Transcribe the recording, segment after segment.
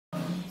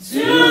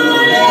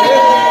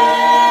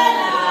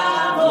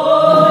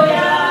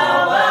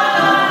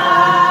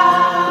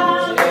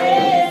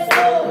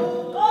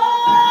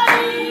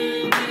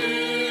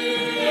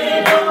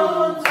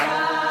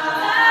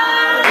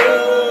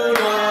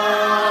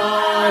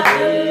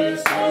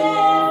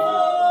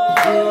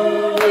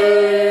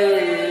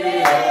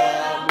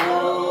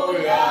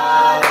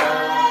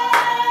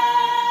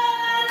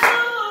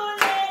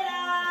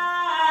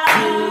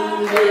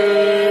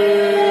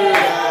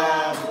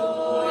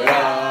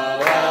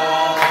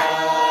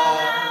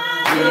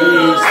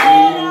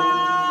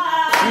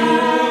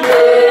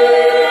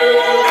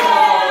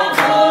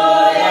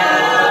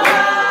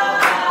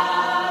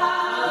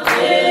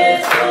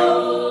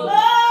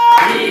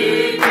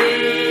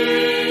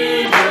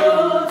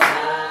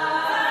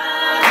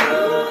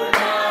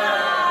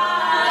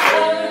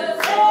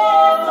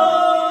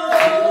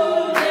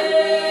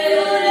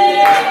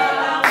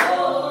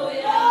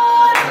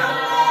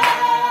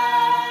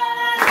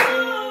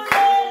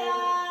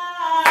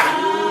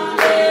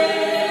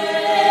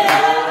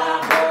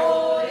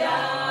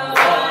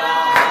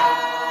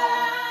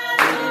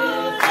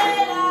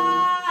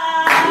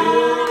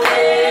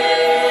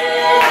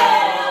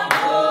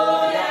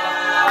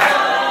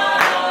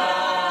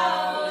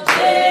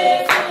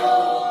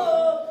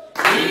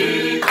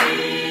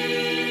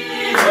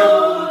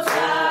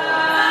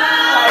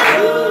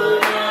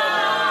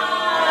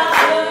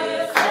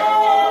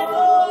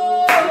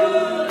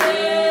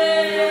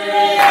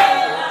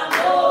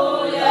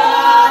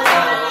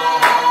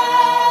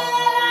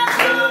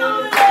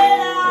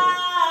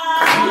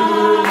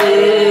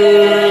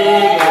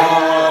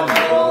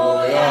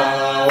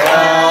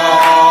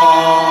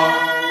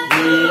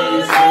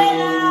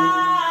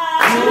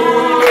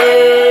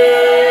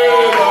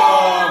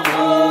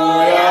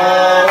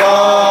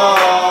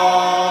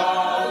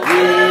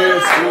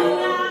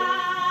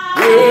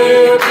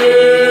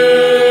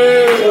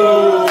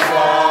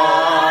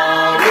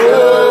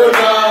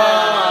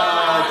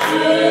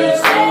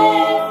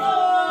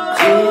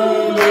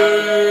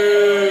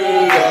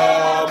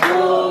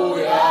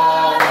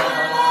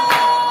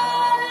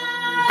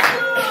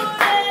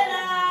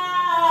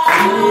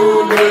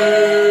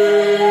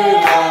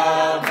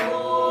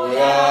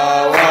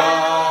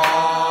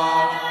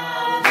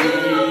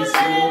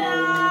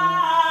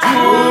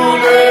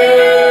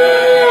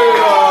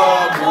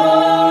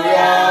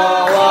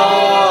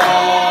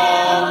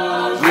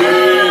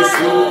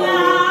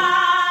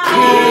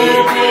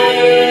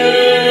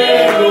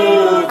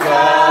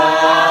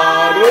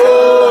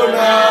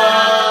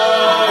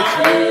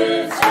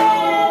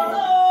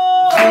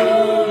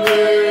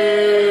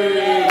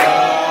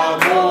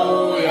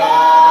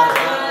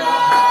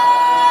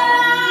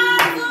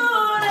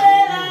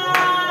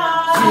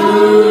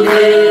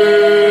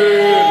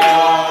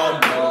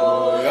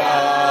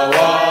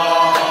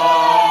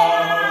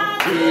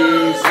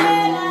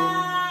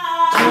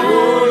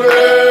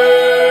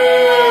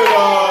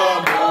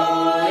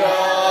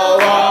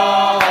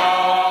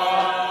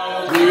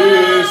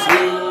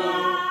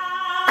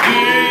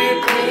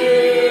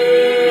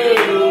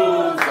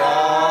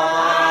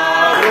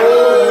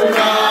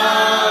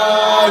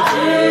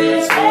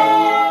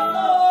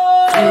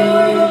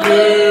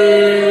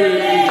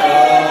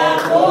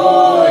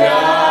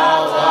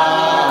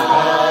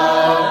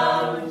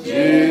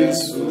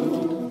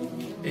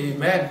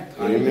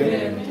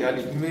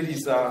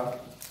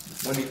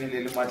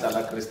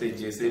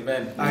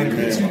Amen. I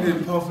greet you in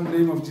the powerful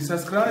name of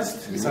Jesus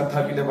Christ. Are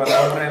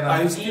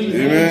you still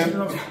Amen.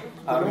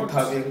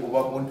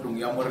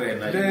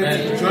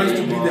 Today rejoice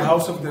to be the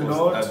house of the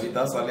Lord.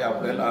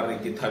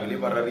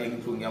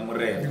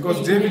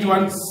 Because David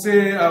once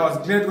said, I was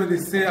glad when they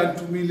say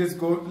unto me,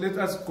 let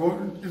us go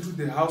into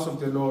the house of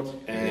the Lord.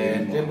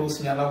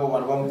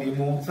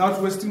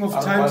 Without wasting of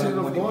time,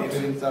 children of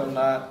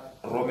God,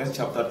 Romans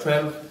chapter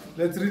 12.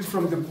 Let's read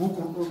from the book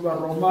of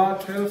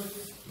Romans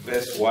 12.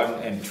 Verse 1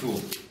 and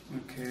 2.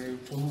 Okay.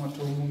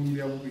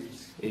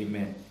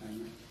 Amen.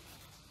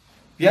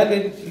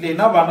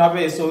 Lena bana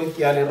beso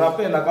ke a le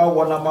rapela ka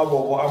bona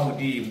mabogo a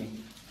modimo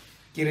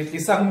ke re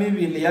tlisang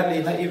mebele ya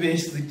lena e be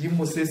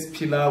sedimo se se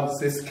philago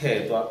se se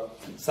khetwa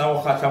sa go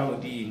kgatla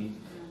modimo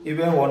e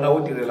be gona o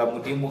direla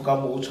modimo ka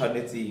mo o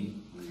tshwanetseng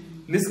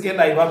le se ke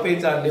la e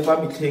bapetsa le ba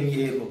metlheng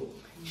eno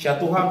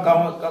shatogang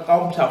ka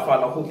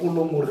mpšhafala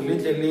gopolong gore le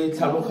tle le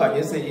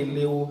tlhaloganye se e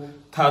leo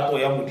thato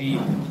ya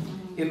modimo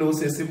e leo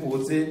se se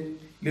botse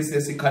le se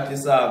se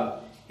kgatlhisang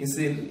e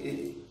se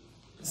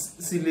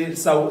le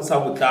sa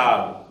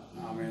botlalo.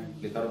 Amen.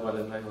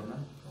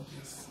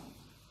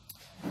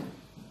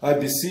 I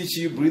beseech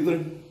you,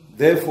 brethren,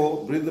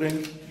 therefore,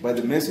 brethren, by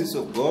the mercies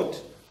of God,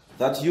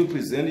 that you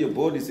present your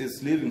bodies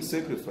as living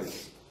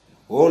sacrifice,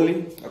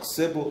 holy,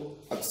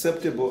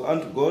 acceptable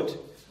unto God,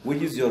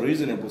 which is your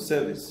reasonable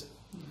service.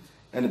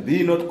 And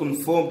be not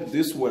conformed to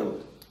this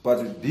world,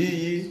 but be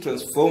ye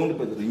transformed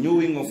by the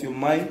renewing of your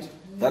mind,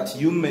 that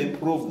you may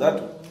prove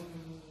that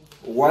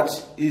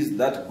what is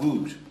that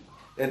good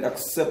and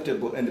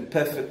acceptable and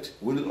perfect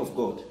will of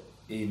God.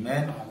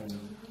 Amen.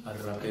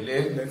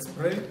 Let's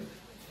pray.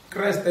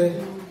 Christ,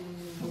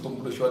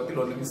 boxiwa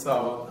tilo ni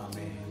misava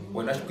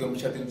wena xikwembu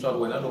xa tintswalo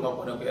wena loko a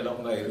kona ku ela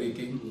ku nga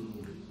heriki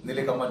ni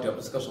le ka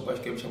madyambu sika swo ka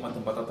xikwembu xa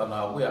matimba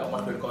tatana vuya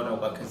amahlweni ka wena u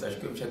ka khensa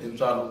xikwembu xa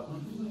tintswalo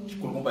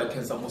xikulukumba hi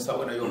khensa musa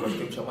wena yo va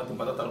xikwembu xa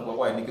matimba tatana ku va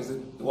wa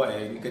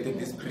hi nyikete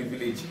this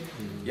privilege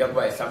ya ku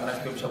va hi hlangana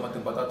xikwembu xa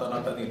matimba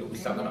tatana tanihiloko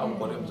hi hlangana a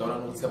vukorhokeri bya wena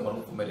no tshemba no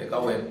pfumela eka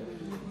wena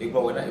hikuva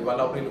wena i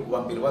vulavurile ku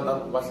vambirhi va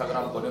hlangana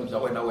vukorhokeri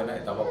bya wena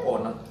i ta va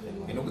kona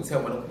hi ni ku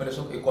tshemba no pfumela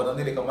leswaku i kona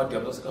ni le ka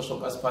madyambu sika swo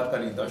ka siphathi ka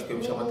leyi ndhawu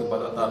xikwembu xa matimba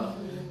tatana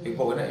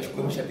hikuva wena i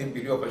xikwembu xa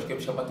timbilu yo va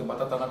xikwembu xa matimba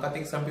tatana ka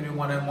tikisa mbilu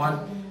yin'wana na yin'wana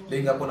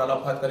leyi nga kona la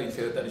phati ka leyi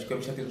hleletani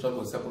xikwembu xa tintswalo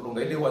hisa ku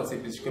lunga hi leyi wa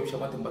ntshembisi xikwembu xa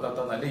matimba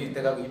tatana leyi yi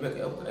tekaka yi veka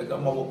eka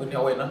mavokweni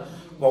ya wena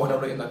va wena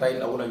loyi i nga ta yi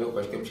lawula yo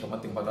va xikwembu xa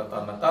matimba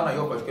tatana tana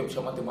yo va xikwembu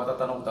xa matimba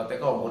tatana ku ta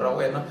teka hungu ra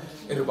wena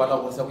i ri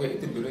vulavurisa ku ya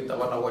etimbilwini ta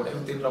vana wena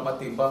eviteni ra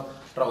matimba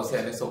ra hosi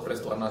ya yesu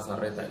kristu wa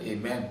nazareta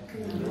amen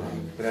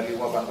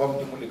viraliwa vanhu va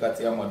mudimu le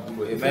katsi ya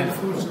madulo amen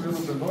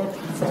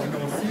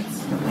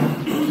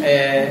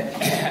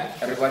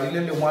rivalile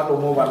lin'wana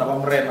mo vana va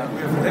murena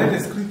The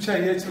scripture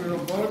here, children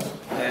of God.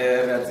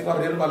 re a tseba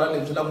re rivala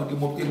lentswe la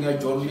modimo keng ya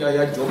John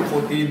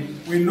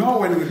 14 We know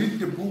when we read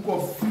the book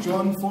of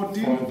John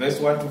 14, from verse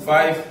 1 to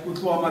 5 we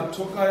tloha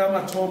mathoka ya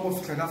mathomo go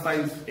fihla ka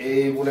 5.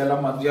 e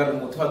bolela mantswe ya re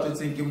motho a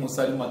tswetseng ke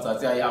mosadi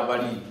matsatsi a ya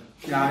badile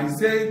Yeah, he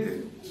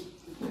said,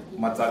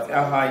 matsatsi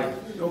a hae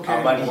Okay.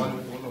 a badile one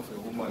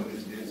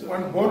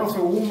born of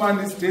a woman,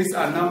 these days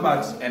are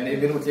numbered. and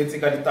ebile o tletse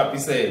ka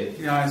ditapisele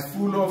Yeah, it's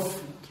full of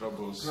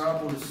Troubles.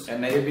 troubles.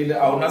 and ebile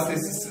a ona se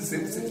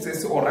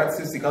se alright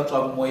se se ka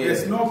tswang mo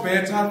There's yena no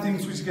better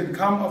things which can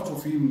come out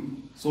of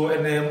him. so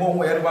ene mo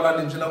ngwe re bala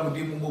lentswe la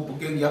modimo mo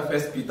bukeng ya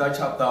 1 Peter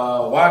chapter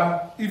 1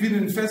 Even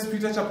in 1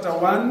 Peter chapter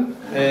 1,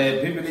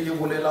 bibele e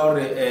bolela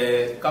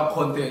hore ka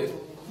khonte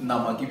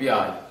nama ke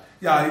bjang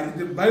yeah,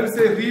 the Bible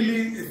says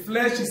really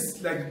flesh is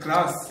like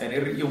grass. and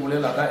e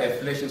bolela ka a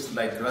flesh is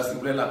like grass e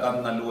bolela ka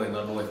nna le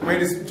wena le wena When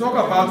it's talk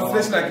about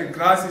flesh like a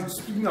grass, it's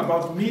speaking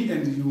about me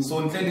and you. so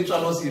ntle le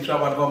tswalo sešwa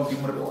batho ba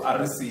modimo re a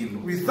re selo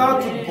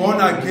Without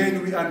born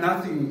again, we are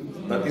nothing.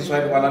 that is why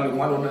re bala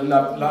lengwalo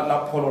la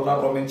Paul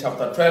la Roman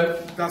chapter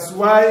 12 That's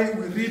why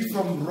we read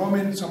from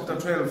Romans chapter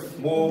 12,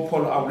 mo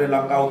Paul a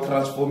bolelang ka o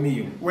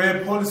transformiwa where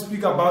Paul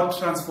speaks about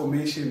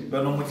transformation.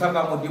 beno motlha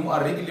ka modimo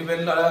a re ke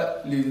lebelela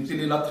lentswe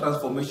le la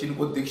transformation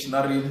ko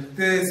dictionary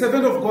The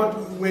servant of God,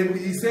 when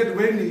he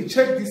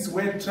checked this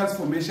word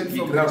transformation ke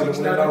from kry the re bolela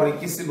dictionary, gore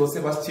ke selo se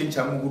ba se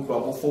tšhentšhang go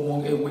tloa go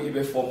formong e nngwe e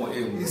be formo e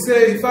he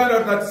nngwe he found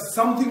out that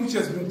something which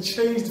has been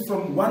changed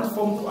from one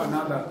form to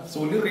another.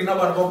 so le rena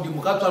bana ba modimo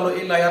ka tswalo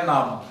e la ya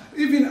nama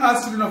Even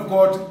as children of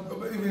God,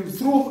 even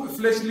through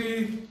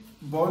fleshly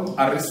born,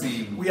 a re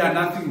selo we are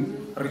nothing.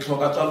 re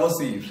tlhoka tswalo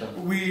sešwa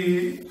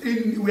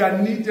We are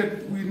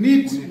needed. We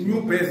need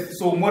new birth.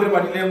 so mo re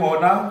badileng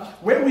gona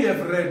When we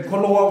have read,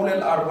 pholo wa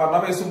bolela a re bana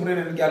ba eso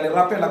moreneng ke a le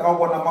rapela ka go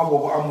bona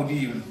mabobo a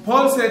modimo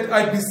Paul said,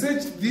 "I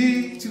beseech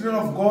thee, children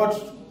of God,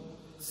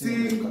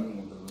 see."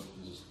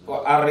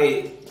 a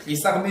re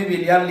tlisang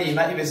mebele ya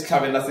lena e be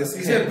setlhabela se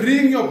He said,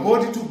 "Bring your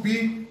body to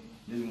be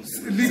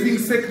living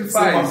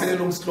sacrifice,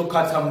 mafelelong se tlo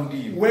kgatlha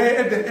modimo where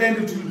at the end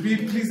it will be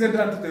pleasant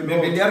unto the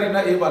mebele Lord." ya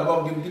rena e bana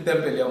ba modimo ke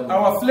tempele ya modimo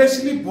Our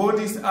fleshly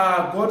bodies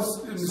are God's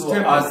so a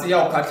temple. se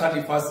ya go kgatlha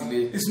lefase le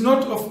It's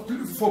not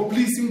for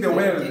pleasing the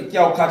world. ke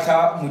ya go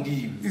kgatlha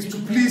modimo It's to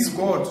please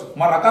God.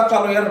 mara ka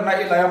tswalo ya rena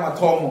e la ya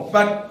mathomo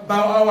But by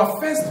our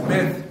first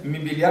birth,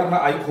 mebele ya rena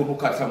a e kgone go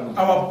kgatlha modimo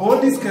our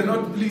bodies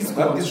cannot please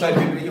that God. is why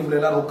bibele e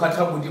bolela re go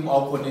kgatlha modimo a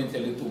o kgone ntle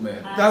le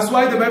tumelo That's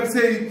why the Bible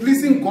says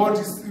pleasing God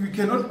is we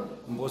cannot.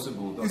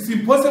 Impossible. It's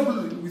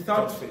impossible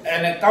without faith.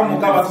 and ka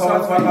moka batho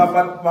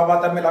ba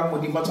batamelang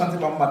modimo ba tshwanetse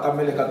ba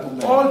mmatamele ka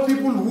tumelo All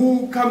people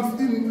who come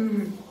to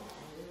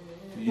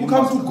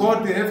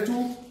God, they have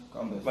to ba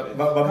come by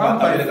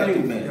mmatamele ka faith.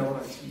 Yeah, tumelo all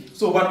right.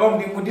 so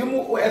vanhu va modimo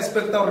o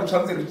expecta gore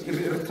tshwanetse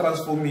re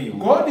transformiwe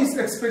God is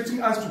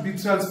expecting us to be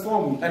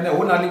transformed. and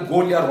go na le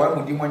goal ya re wa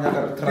modimo a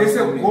nyaka re There's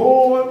a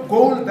transformiwe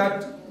goal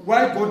that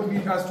why God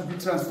needs us to be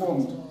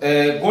transformed.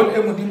 goal e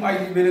modimo a e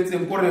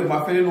lebeletseng kore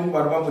mafelelong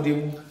bana ba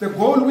modimo The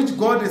goal which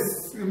God is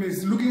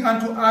looking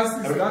unto us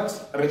is that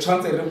re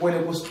tshwanetse re boele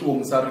ko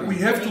setlong sa we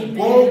rena have to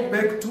go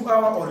back to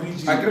our a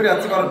origin. ke re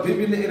a tseba gore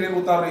bibele e re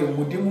botsa re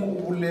modimo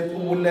o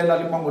bolela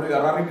le mangolo ya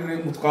ra re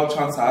dire motho ka o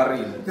tshwantsha a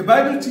rena The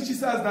Bible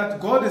teaches us that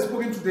God has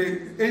spoken to the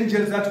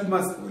angels that we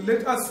must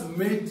let us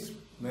make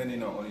Men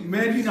in our own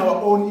man in our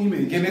own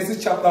image. Genesis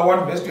chapter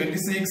 1 verse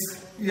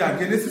 26 Yeah,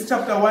 Genesis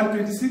chapter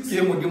 1:26 ke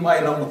modimo a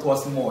ira motho wa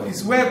semoya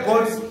is where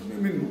God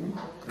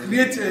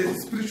creates a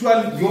spiritual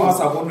yo a being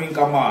sa bonweng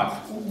ka matlho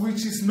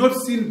which is not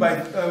seen by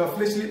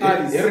fleshly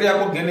eyes. e re ya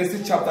go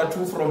Genesis chapter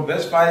 2 from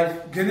verse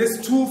 5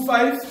 Genesis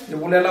 2:5, e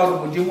bolela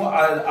gore modimo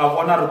a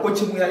bona re ko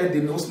tshimo ya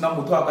Eden o sena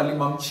motho a ka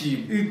lemang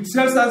tshimo it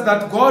tells us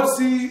that God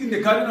see in the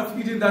Garden of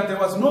Eden that there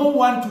was no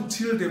one to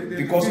till the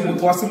because field.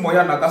 motho wa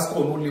semoya na ka se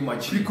kgone o lema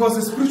tshimo Because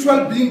a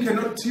spiritual being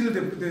cannot till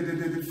the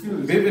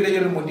field. bibele e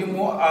re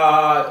modimo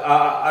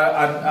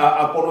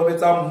a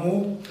kolobetsa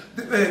mmu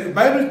The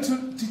Bible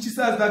teaches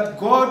us that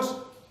God,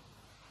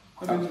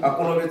 a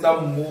kolobetsa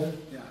mmu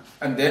yeah,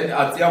 and then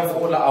a tseya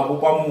fola a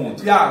bopa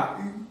motho yeah,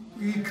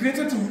 He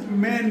created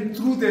man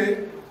through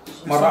the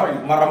mara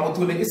soil. mara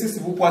motho ne ese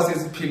sebopwa se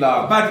se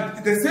philang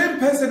But the same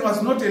person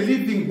was not a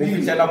living go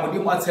being fitlela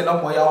modimo a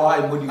tshela moya wa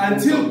hae mo dipong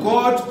until tsa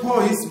God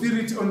poured His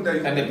Spirit on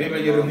and the the Bible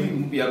ye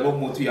re ya go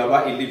motho ya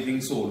ba a living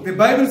soul. The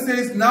Bible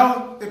says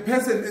now a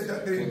person,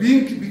 the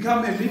being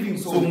become a living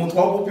So soul. motho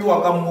wa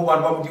bopiwa ka mo ba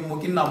modimo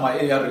ke nama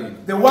e ya rena.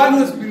 The one who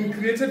has been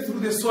created through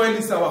the soil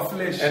is our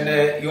flesh. And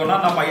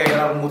yona nama ya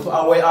ra motho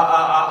a we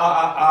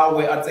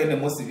a tsene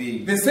mo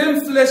sebeng. The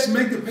same flesh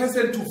make the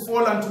person to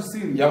fall unto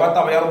sin. Ya ba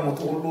taba ya re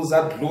motho o lose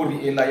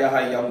glory ela ya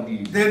hae ya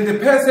modimo. Then the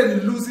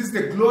person loses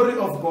the glory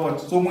of God.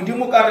 So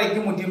modimo ka re ke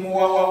modimo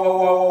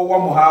wa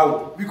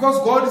mohau. Because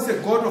God is a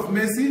God of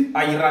mercy,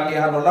 A ira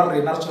leano la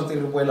rena re tshotse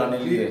re boelane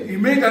le yena. He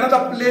made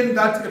another plan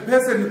that a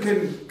person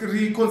can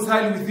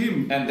reconcile with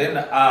Him. And then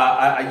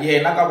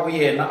yena ka bo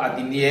yena a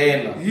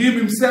diniela. Him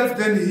himself,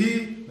 then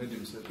he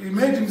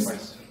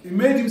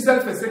made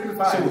himself a So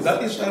sacrifice.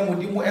 that is why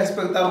modimo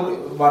expect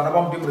bana ba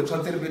modimo re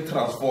tshotse re be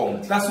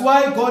transformed. That's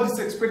why God is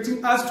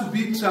expecting us to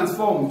be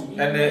transformed.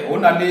 And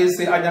ona le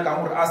se a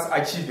nyakang gore as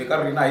achieve ka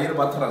rena here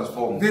ba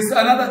transform. There's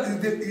another,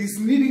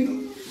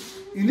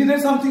 he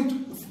needed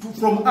something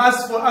from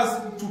us for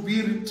us to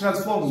be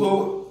transformed.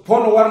 So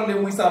Paul wa re le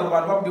moisa re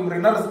bana ba modimo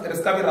rena re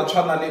ska be ra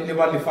tshwana le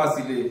ba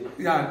lefase le.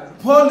 Yeah,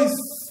 Paul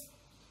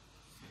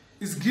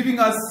is telling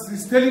us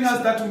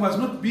that we must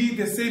not be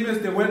the same as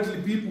the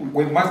worldly people.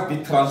 We must be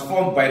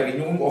transformed by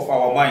renewing of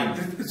our mind.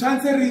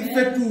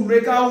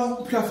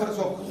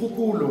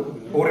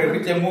 Or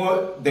re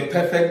more the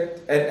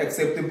perfect and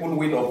acceptable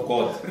will of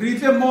God.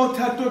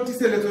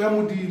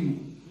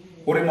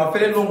 Or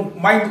mafelelong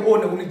mind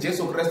one only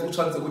Jesus Christ o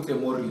tshwantse go tle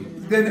mo rena.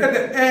 Then at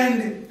the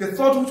end, the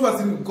thought which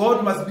was in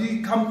God must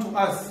come to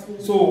us.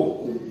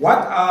 So what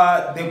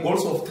are the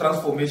goals of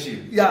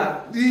transformation?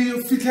 Yeah,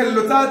 the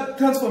fitlhelelo tsa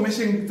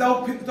transformation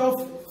tsa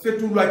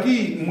fetolwa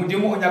ke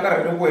Modimo o nyaka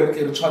re bo re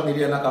tle re tshwane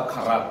le yena ka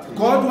character.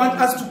 God wants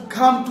us to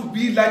come to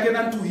be likened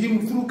unto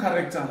Him through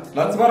character.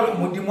 La tsaba re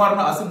modimo wa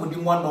rena a se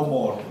modimo wa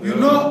nomoro. You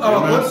know, our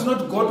God is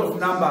not God of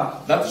number.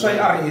 That's why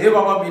a re he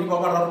ba babedi ba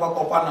bararo ba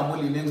kopana mo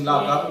leineng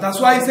la ka. That's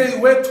why I say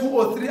where 2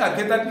 or 3 are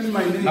gathered in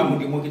my Na name,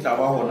 modimo ke tla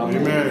ba hona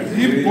mo.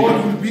 Him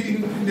God will be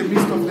in the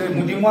midst of them.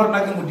 Modimo wa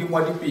rena ke modimo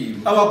wa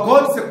dipelo. Our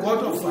God is a God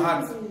of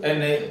hearts.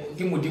 And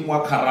ke modimo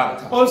wa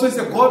character. Also, is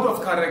a God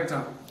of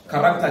character.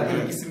 Character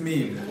ke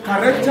semelo.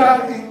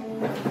 Character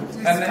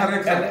is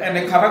character. And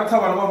a character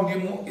wa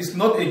modimo is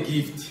not a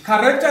gift.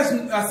 Character is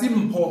a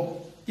simple.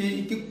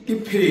 Ke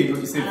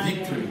phelo is a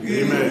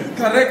victory.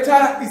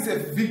 Character is a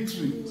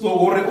victory. So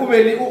gore o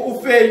be o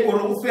fail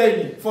or o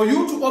fail. For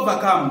you to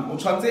overcome, O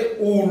tshwantse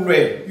o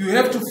lwe. you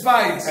have to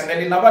fight. And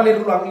then na ba le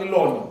lwang le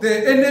lona.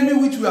 The enemy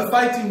which we are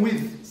fighting with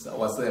It's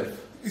ourselves.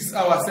 is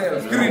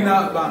ourselves.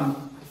 Kirina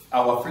bam,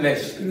 Our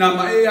flesh.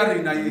 nama e ya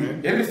rena ye.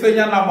 Every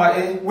fenya nama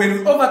When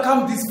we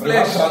overcome this we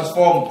are flesh,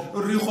 transformed.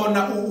 re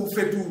kgona ho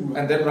fetolwa.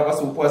 And then raba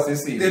se upwa se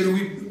se. Then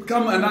we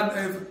become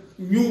another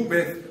new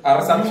birth. A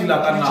re sa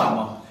phela ka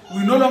nama.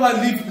 We no longer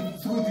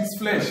live through this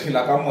flesh.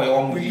 Phela ka moya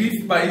wa We modimo.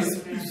 live by His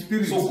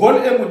Spirit. So goal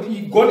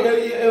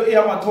e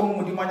ya mathomo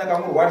modimo anya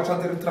ka gore wa re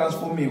tshwantse re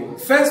transformiwe.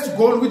 First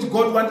goal which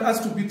God wants us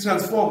to be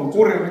transformed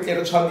Gore re tle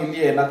re tshwane le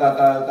yena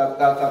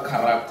ka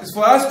character. is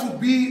for us to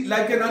be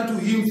likened unto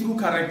Him through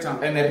character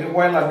And re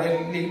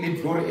boelane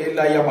le glory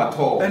ela ya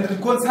mathomo. and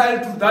reconcile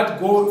to that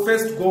goal,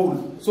 first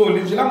goal. So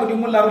lentswe la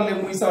modimo la re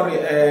lemoisa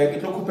gore ke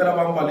tlo khopela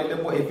bang ba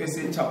le mo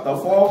Ephesians chapter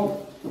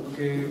 4.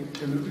 Okay,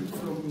 can we read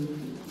from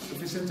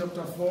Ephesians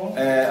chapter 4,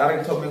 A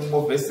re thomeng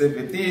mo verse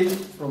 17.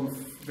 from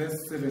verse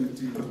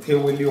 17. Re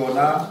thewe le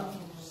yona.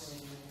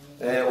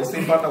 O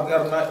se fana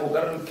ka rena o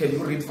ka re can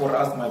you read for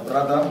us my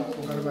brother?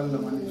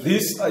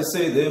 This I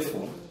say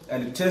therefore,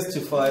 and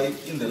testify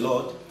in the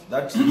Lord,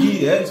 that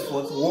ye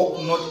henceforth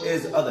walk not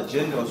as other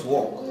Gentiles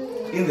walk,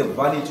 in the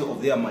vanity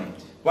of their mind.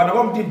 Bana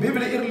ba di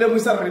Bible e re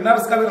lemoisa rena re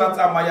ska be ra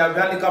tsamaya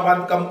bjale ka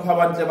ban ka mkhwa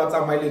ba ntle ba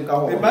tsamaileng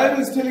ka The hona. Bible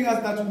is telling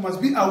us that we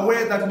must be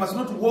aware that we must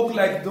not walk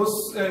like those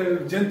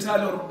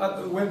Gentile or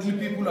other worldly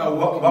people are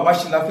walking. Ba ba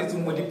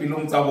shilafetseng mo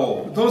dipelong tsa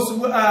bona. Those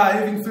who are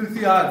having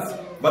filthy hearts.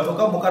 Batho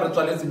ka moka re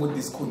tswaletse mo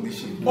this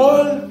condition.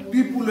 All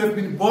people have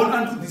been born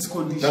unto this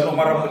condition. Jalo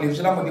mara mo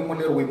lentswe la modimo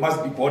le re we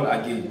must be born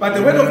again. But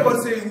the word of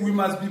God says we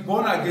must be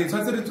born again.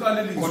 So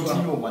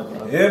Continue my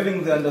brother.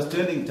 Having the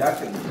understanding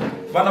darkened,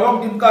 Bana ba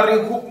modimo ka re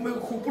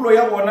khupulo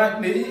ya bona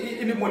ne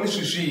e le mo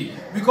leswiswing.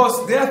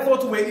 because their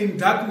thoughts were in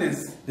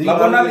darkness. La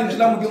bona lentswe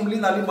la modimo le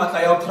na le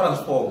matla ya ho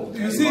transform.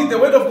 You see, the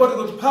word of God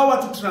has got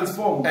power to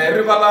transform.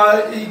 Re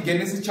bala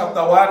Genesis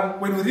chapter 1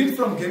 When we read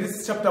from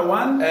Genesis chapter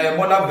 1,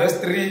 mo la verse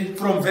 3.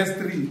 from verse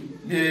 3,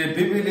 The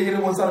Bible e re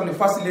bontsha gore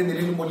lefase le ne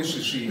le le mo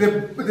leswiswing.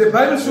 the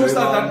Bible shows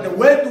us that the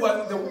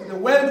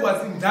world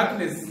was in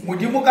darkness.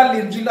 Modimo ka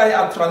lentswe la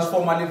ya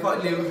transforma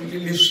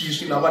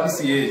leswiswi la ba le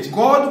seedi.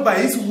 God, by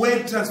His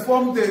word,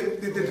 transformed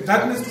the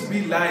darkness to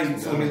be light.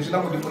 So lentswe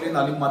la modimo le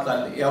na le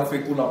matla ya ho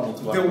fetola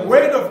motho. The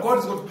word of God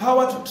has got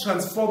power to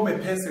transform a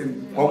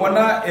person. Wa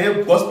bona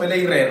gospel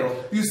e rero.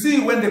 You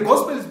see, when the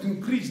gospel is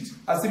being preached,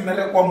 It's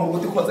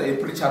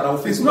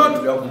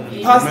not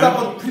pastor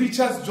or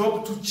preacher's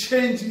job to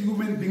change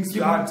human beings'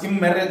 hearts.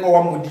 That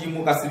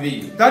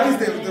is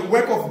the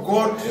work of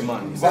God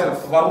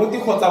himself.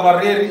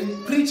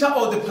 Preacher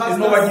or the pastor,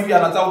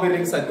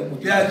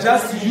 they are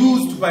just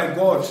used by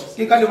God.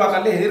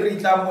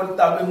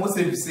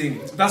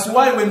 That's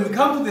why when we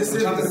come to the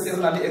service,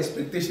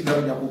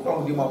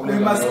 we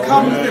must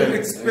come with an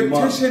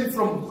expectation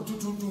from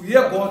to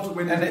hear God.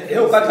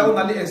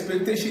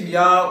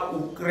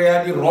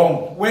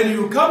 When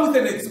you come with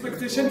an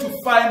expectation to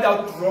find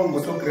out wrong, you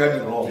will get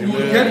it wrong.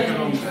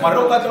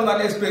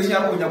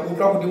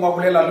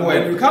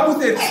 When you come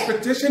with an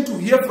expectation to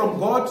hear from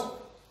God,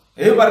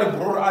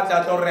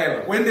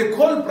 when they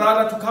call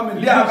brother to come and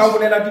preach,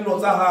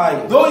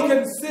 though he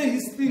can say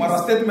his things, but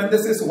one statement from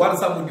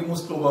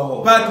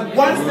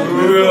God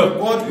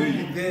will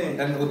be there.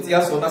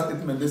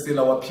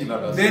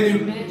 Then you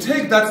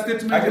take that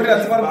statement.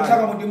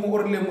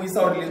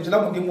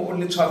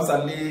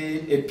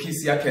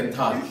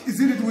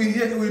 Isn't it?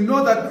 We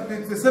know that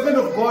the servant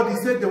of God, he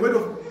said the word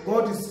of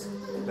God is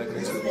like a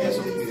piece of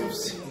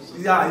KFC.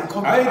 Yeah, he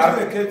compared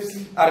to a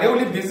KFC. Are you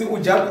only busy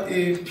with just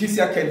a piece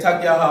of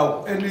Kentucky?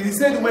 And he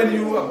said, when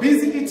you are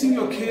busy eating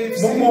your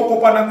KFC,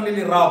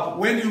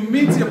 when you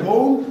meet a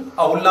bone, you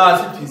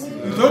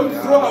don't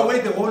throw away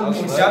the whole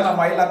meat.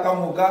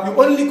 You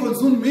only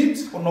consume meat,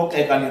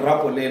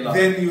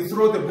 then you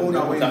throw the bone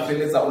away. Then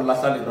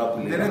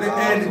at the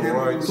end,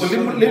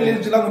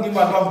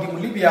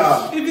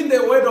 even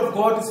the word of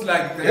God is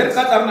like this.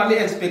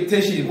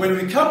 When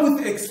we come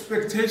with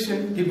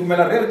expectation, I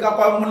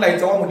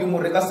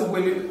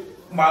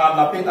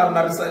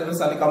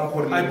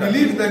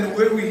believe that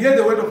when we hear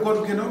the word of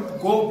God, we cannot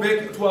go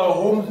back to our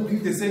home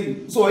being the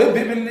same. So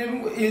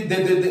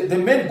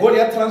the main goal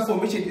of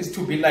transformation is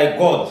to be like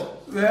God.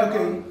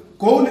 Okay.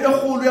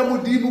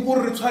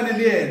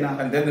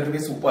 And then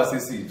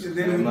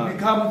we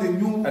become the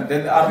new. And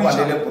then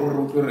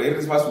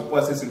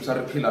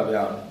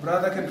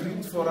brother can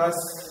read for us.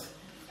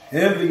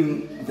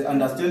 Having the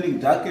understanding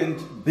darkened,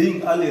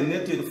 being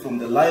alienated from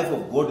the life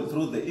of God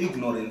through the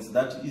ignorance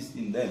that is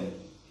in them.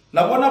 You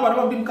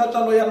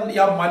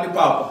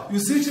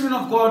see, children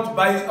of God,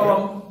 by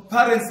our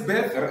parents'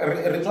 birth,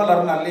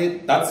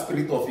 that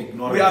spirit of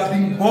ignorance. We have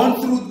been born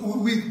through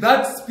with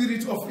that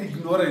spirit of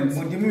ignorance.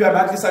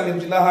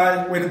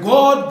 When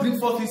God brings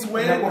forth His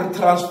word,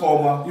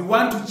 He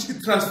wants to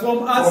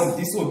transform us from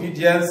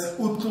disobedience.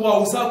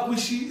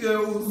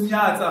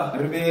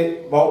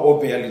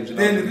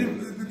 Then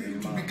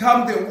to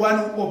become the one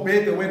who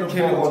obeys the word of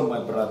God. My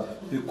brother,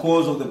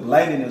 because of the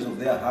blindness of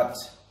their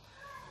hearts,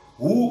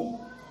 who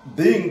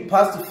being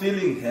past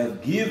feeling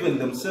have given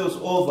themselves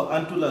over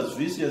unto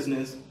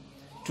lasciviousness,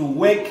 to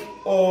work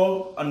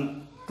all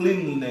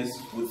uncleanness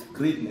with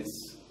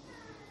greediness.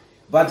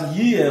 But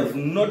ye have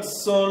not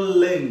so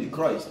learned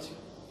Christ.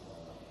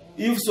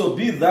 If so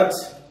be that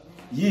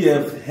ye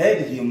have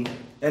heard him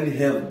and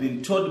have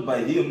been taught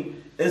by him,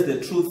 as the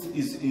truth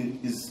is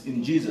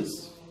in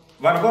Jesus.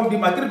 Isn't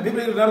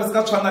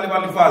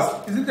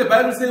the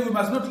Bible saying we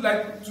must not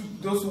like to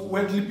those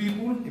worldly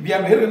people? When we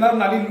have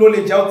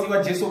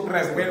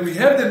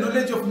the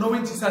knowledge of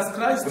knowing Jesus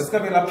Christ, let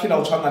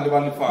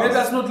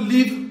us not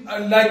live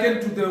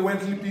likened to the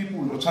worldly people.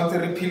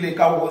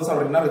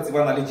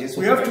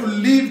 We have to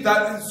live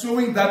that,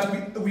 showing that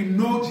we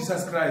know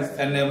Jesus Christ.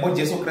 And in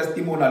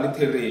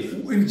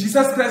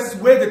Jesus Christ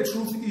is where the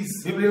truth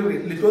is. The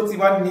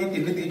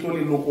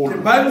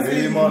Bible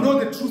says you know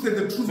the truth and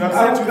the truth will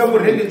set you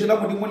free.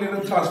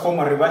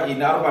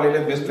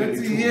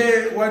 Let's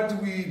hear what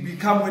we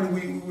become when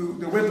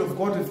the word of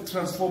God has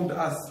transformed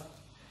us.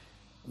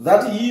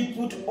 That ye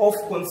put off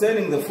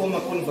concerning the former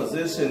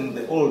conversation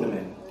the old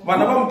man,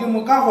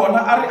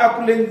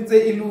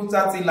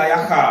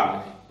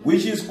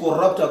 which is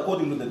corrupt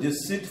according to the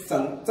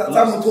deceitful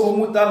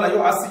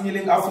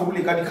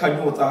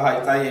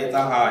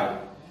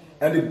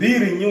and be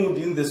renewed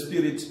in the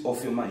spirit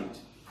of your mind.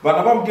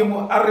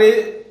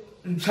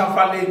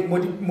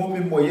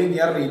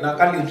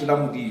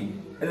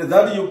 And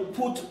that you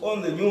put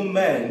on the new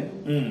man,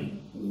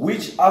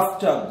 which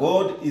after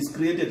God is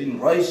created in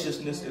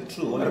righteousness and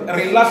truth.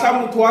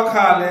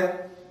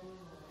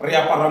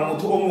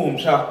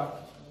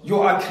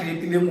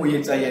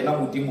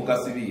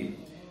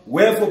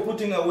 Wherefore,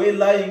 putting away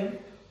lying,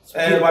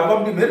 okay.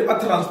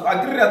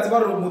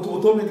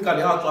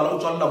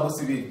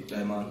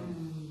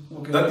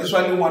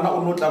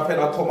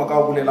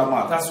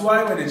 That's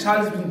why when a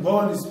child is being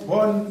born, is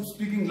born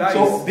speaking lies.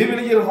 So the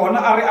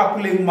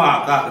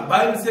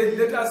Bible says,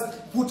 let us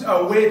put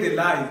away the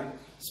lie.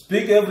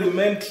 Speak every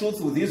man truth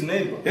with his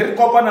neighbor.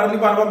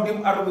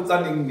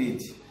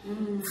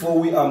 For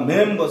we are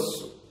members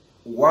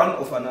one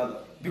of another.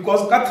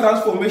 Because that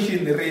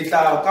transformation,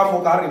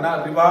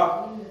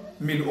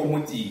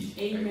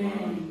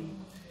 Amen.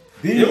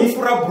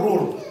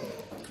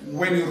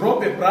 When you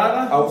rob a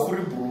brother,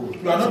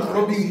 You are not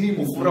robbing him.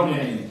 o fura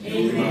modimo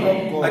You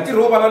rob God. a ke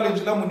re o bala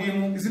lentswe la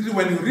modimo Isn't it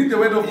when you read the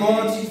word of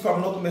God? if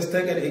I'm not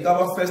mistaken e ka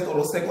ba 1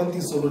 or 2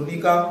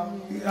 Thessalonica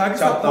Acts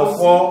chapter of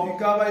 4 e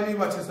ka ba ile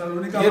ba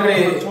Thessalonica e re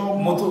ba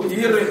mathomo. motho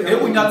e re e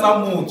o nyatsa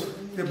motho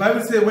The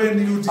Bible says when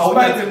you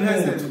despise a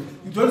person,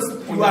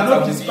 you are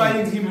not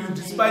despising him, you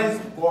despise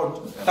God.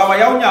 taba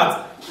ya o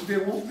nyatsa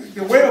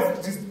The way of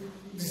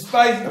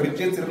despise, re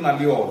tletse re na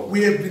le yona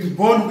we have been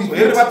born with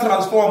e re ba it.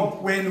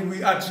 transform When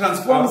we are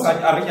transformed,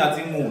 a re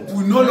nyatse motho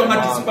we no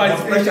longer despise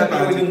especially o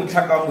le anybody,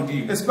 motlhaka wa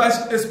modimo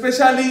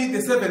especially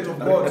the servant of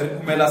re God.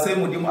 dumela se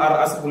modimo a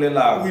re a se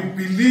bolelang We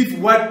believe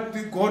what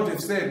God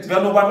has said.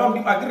 bjalo bana ba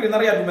modimo a ke rena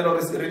re ya dumela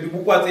gore re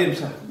dibukwa tse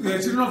ntšha The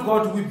children of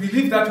God, we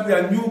believe that we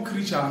are new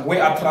creatures. we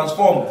are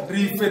transformed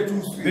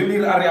Re-fetoswe.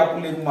 bebile a re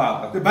apoleng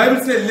maaka The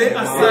Bible says, lay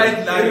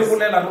aside e re lies.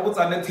 bolela re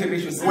botsane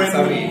therišo se When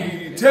sa rena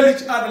we tell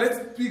each other, let's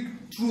speak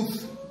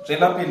truth.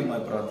 tswela pele my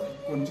brother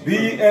Be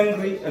ye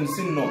angry and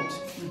sin not.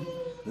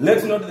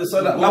 Let not the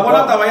sun go la bona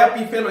down. taba ya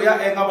pifelo ya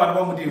enga bana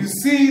ba modimo You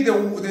see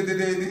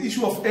the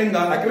issue of a anger.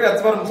 ke re ya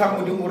tseba re motlhang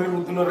modimo o re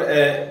rutile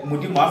gore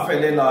modimo a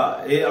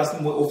felela e a se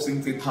mo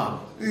officing tse tharo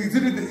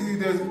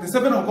The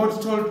servant of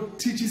God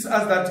teaches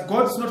us that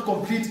God is not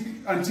complete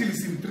until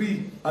it's in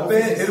 3. ape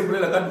e re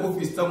bolela ka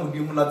di-office tsa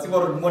modimo la tseba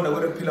gore mona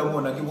we re phela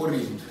mona ke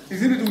boreng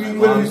Isn't it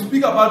when we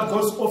speak about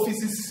God's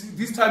offices,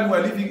 this time we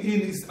are living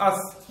in is us.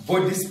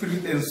 body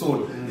spirit and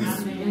soul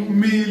It's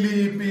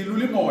mili, pilu,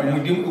 le moya.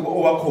 modimo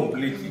o wa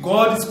complete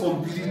God is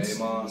complete.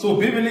 so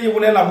bibele e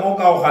bolela mo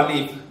ka o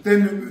galefa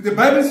Then the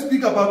Bible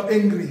speaks about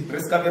angry. re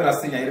ska be ra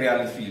senya e re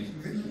alefile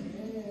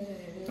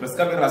re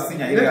ska be ra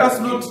senya e re Let us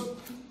alefile. not,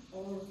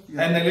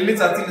 and le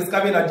letsatsi le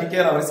ska be la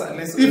dikera re sa-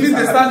 le se- even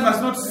the sa- sun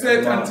must not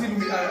set until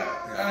we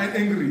are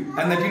angry.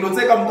 and dilo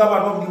tse ka moka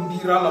bana ba modimo di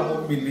irala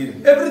mo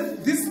mmeleng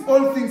These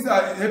all things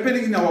are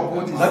happening in our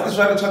bodies. that is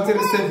why re tshwanetse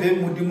re serve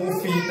modimo o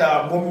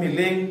feta mo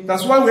mmeleng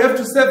That's why we have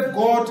to serve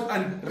God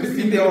and re in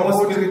fete our mo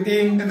body,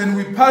 spiriteng and then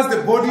we pass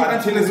the body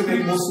until until the re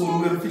fihle mo spirit, soul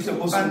re fihle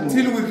mo soul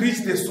until we reach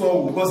the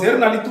soul. because here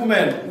na le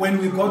tumelo When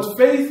we got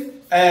faith,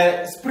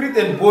 spirit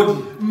and body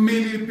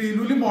mmele,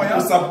 pelo, le moya,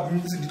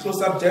 di tlo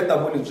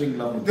subjecta mo lentsweng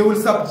la modimo they will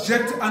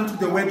subject unto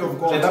the word of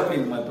God. tswela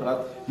pele my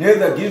brother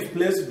Neither give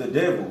place to the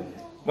devil.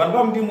 bana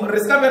ba modimo re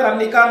ska be ra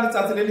leka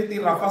letsatsi le le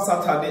tira fa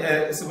sathane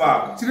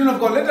sebaka Children of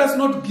God, let us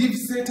not give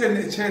Satan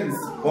a chance.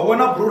 wa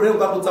bona bro re o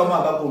ka go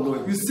tsamaya ka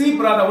koloi You see,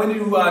 brother, when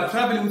you are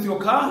traveling with your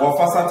car, wa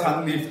fa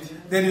satan lift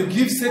then you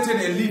give Satan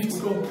a lift.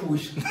 don't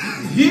push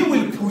He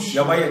will push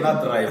ya you. ba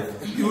yena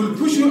drive He will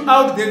push you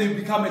out, then you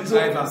become a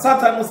driver.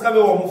 satan o ska be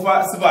wa mo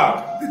fa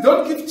sebaka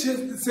Don't give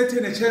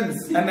Satan a chance.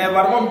 and bana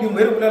ba modimo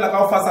re bolela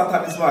ka o fa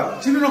satan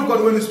sebaka Children of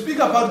God, when you speak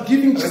about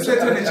giving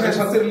Satan a re chance,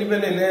 tshwanetse re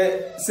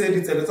lebelele se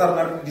ditsebe tsa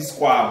rona re di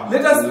squam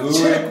let us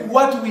check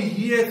what we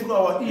hear through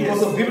our ears.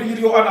 because bibele e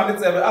dio ana le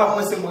tsebe a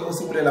go se mo o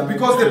se bolela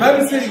Because the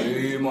Bible says,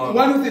 Amen.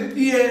 one with an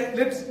ear,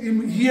 let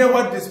him hear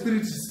what the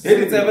Spirit is e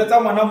saying. ditsebe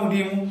tsa ngwana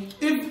modimo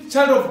If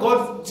child of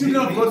God,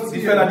 children of God,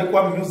 di fela di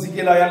kwa music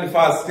ela ya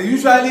lefase they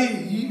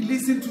usually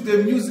listen to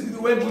the music,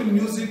 worldly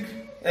music.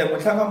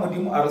 motlhanga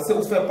modimo a re se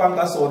o fepang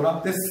ka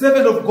sona The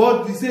servant of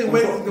God, they say,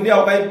 le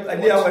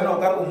ya wena o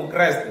ka re o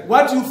mokreste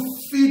what you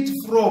feed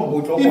from,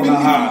 O tlo even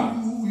kgonagala.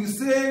 if you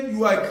say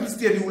you are a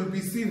Christian, you will be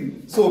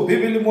seen. so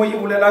bibele mo e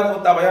bolela go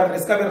taba ya re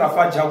ska be ra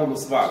fa jabolo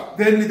sebaka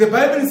Then the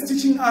Bible is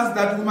teaching us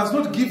that we must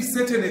not give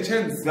Satan a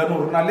chance.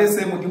 jaanong re na le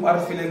se modimo a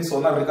re fileng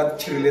sona re ka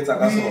tshireletsa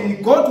ka We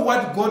sona got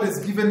what God has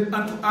given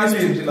unto us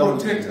Amen. to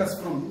protect us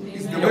from.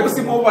 Is the e word o of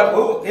se God.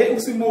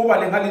 mo o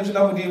baleng ga lentswe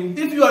la modimo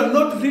If you are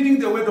not reading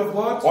the word of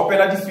God,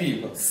 opela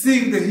difilo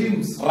sing the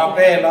hymns,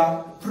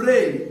 rapela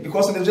pray.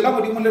 because lentswe la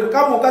modimo le re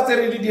ka moka tse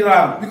re di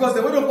dirang Because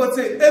the word of God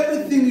says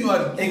everything you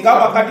are e ka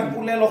ba ka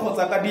dipolelo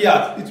kgotsa ka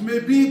diatla it may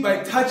be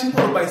by touching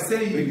or by re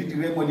saying. di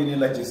dire mo leineng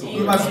la jesu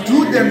You must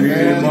do them in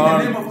the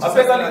name of Jesus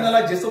ape ka leina Christ.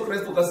 la jesu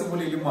kreste o ka se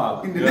bolele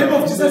maaka In the name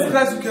of Jesus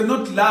Christ, you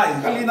cannot ka lie.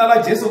 leina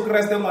la jesu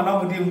kreste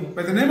ngwana modimo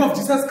By the name of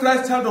Jesus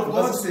Christ, child of o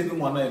ka God, se sebe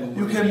ngwana eno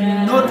you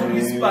cannot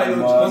whisper your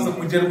because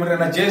modimo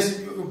morena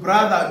jesu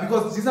brother.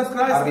 Because Jesus a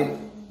Christ, re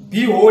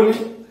be holy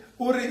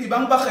ore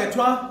ibang ba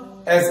kgethwa,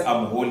 as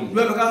I'm holy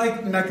jwalo ka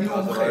ge nna ke le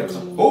o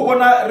mokgethwa. go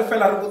bona re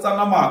fela re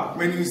botsana maaka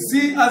When you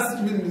see us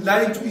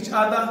lying to each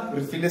other,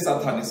 re file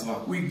sathane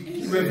sebaka we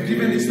have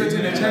given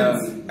Satan a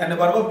chance. and bana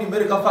ba modimo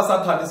re ka fa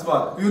sathane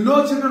sebaka You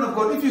know, children of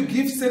God, if you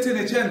give Satan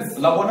a chance,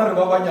 la bona re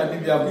ba banyane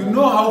you bjang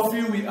know how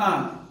few we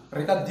are.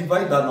 re ka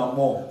dividana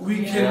more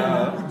We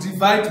can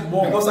divide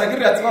more. because a ke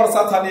re a tseba gore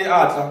sathane e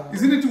atla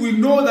Isn't it? We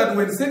know that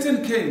when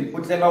Satan came, o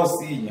tlela o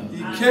senya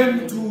he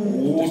came to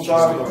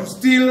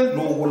steal,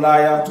 lo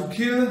bolaya to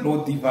kill,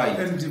 lo divide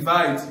and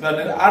divide.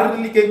 jane a re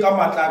lekeng ka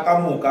matla ka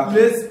moka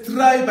Let's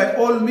try by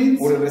all means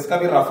gore re ska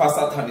be ra fa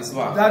sathane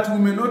sebaka that we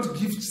may not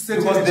give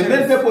Satan because a the main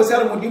chance. purpose ya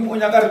re modimo o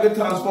nyaka re be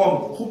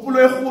transformed Kgopolo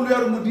e kgolo ya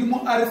re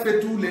Modimo a re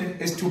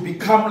fetole, is to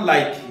become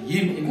like him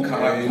him in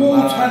character.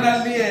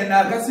 Kutshwana le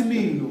yena ka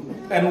semelo.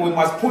 And we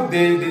must put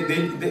the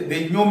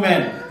new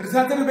man, Re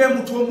tshwanetse re behe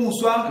motho o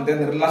moswa, and then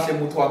re lahle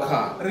motho wa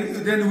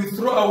kgale. then we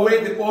throw away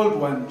the old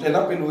one.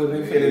 Tswela pele o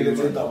re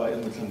feleletse taba e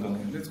motlhankana.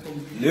 Let's go.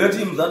 Let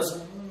him that's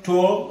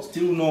tall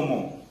still no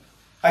more.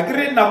 I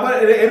agree na ba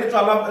re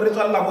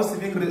tswalla mo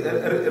siving re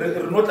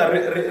notla re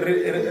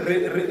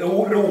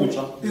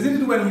utswa.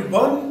 Isn't it when we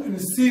born in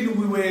sin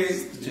we were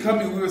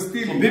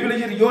stealing? Bible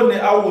yiri yone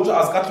a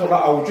utswa as ka thola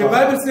a The utswa.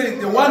 Bible says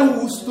the one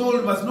who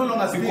stole must no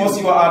longer steal. Because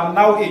you are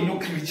now a new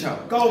creature.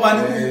 Ka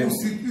hobane o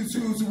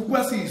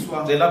bua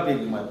siswa. Tswela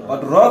pele my brother.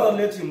 But rather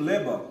let him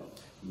labor,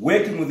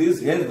 working with his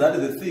hands, that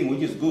is the thing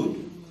which is good,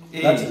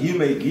 that he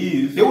may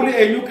give. If you are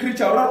a new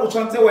creature, If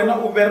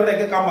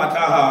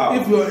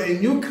you are a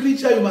new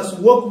creature, you must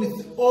work with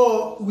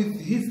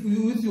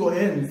your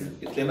hands.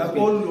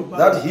 All your power.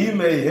 That he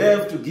may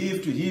have to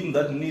give to him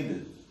that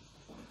needeth.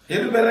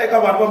 When we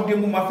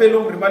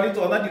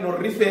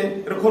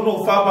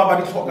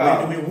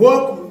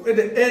work at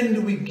the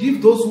end, we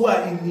give those who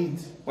are in need.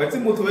 You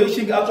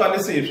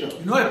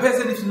know, a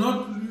person is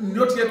not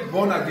yet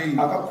born again.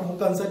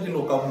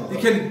 He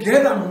can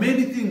gather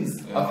many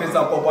things. At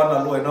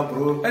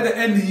the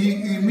end,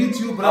 he meets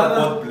you, brother.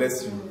 God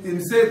bless you.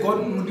 And say,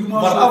 God,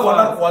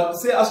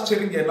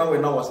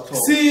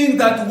 seeing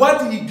that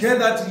what he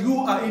gathered, you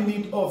are in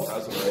need of.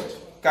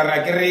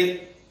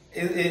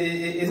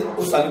 Isn't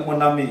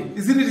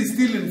it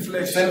still in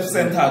flesh?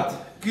 Self-centered.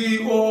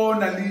 All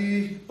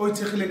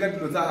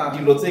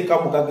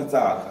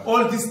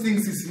these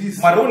things is his.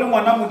 But if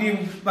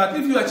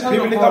you are a child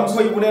of God,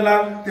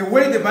 the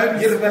way the Bible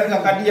says,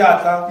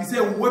 he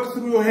said, work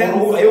through your hands,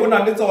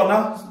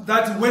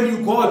 that when you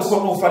go out,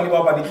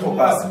 you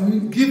must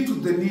give to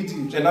the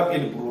needy.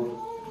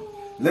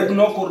 Let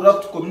no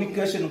corrupt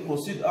communication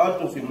proceed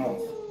out of your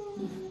mouth.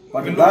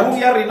 But Let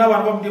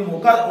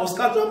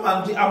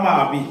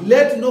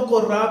no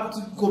corrupt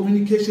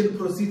communication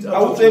proceed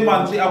out of your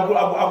mouth.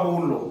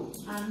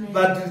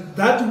 But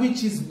that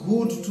which is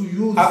good to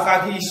use,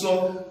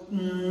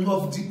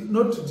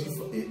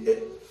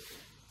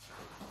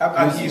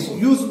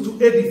 use to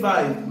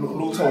edify,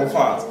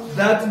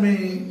 that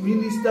may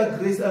minister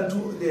grace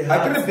unto the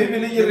hearts,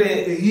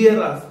 the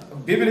hearers.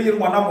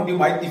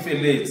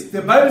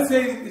 The Bible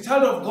says the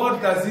child of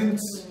God doesn't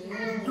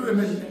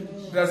revenge.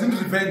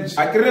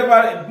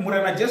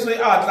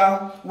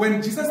 When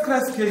Jesus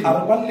Christ came,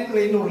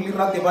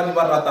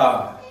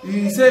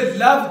 he said,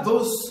 love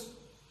those.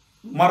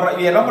 When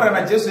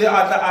Jesus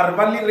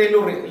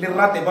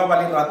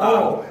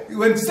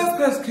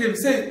Christ came, he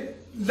said,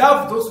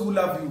 love those who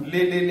love you.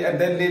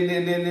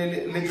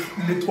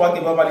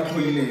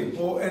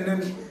 And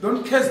then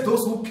don't curse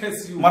those who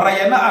curse you.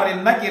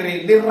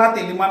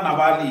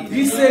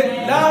 He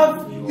said,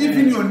 love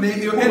even your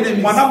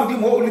enemies.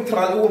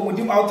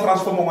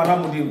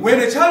 When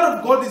a child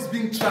of God is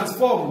being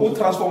transformed,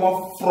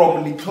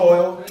 from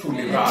litoyo to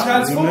lirata.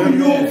 transform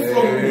you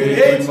from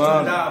hate to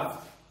love.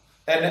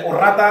 And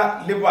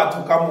orata le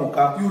batho ka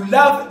moka, You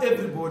love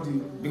everybody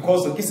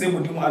because ke se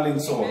modimo a leng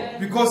sona.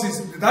 because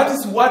that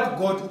is what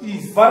God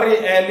is. Ba re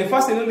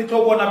lefatshe le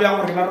tlo bona bjang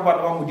gore rena re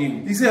bana ba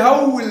modimo. He said,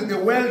 how will the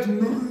world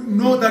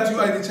know that you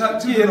are the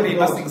children of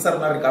God?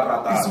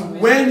 It's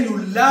when you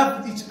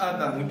love each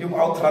other. Modimo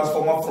a o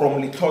transforma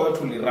from litoyo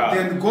to lirata.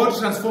 Then God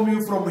transform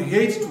you from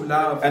hate to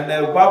love. And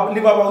le ba o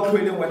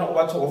tlhoileng wena o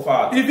ba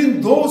tshogofala. Even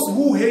those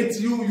who hate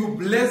you, you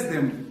bless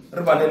them.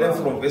 Re balele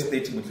from verse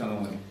 30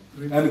 motlhanong.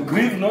 And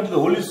grieve not the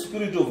Holy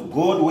Spirit of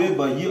God,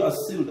 whereby ye are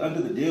sealed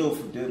unto the day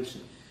of redemption.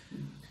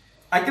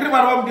 Children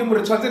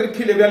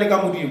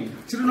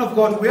of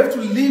God, we have to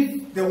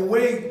live the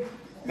way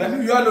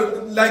you are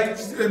like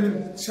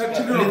children of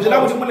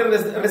God.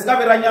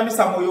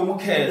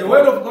 The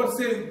word of God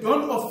says,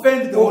 don't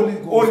offend the Holy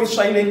Ghost. One which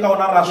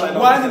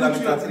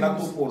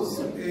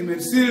you are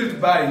sealed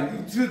by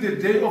till the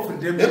day of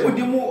redemption.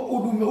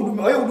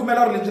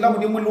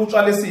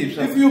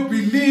 If you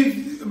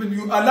believe,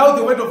 you allow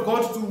the word of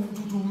God to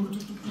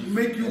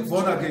make you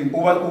born again. To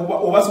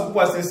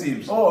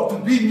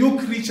be new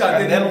creature,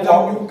 and then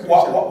become new creature.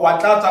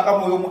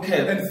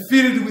 And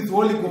filled with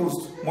Holy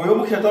Ghost. With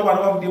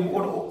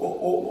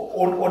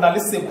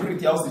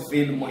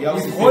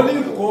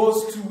Holy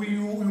Ghost,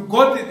 you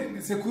got the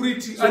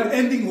security and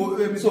ending. The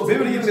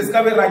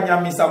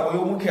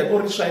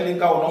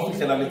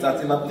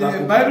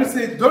Bible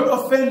says, don't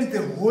offend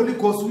the Holy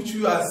Ghost which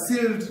you are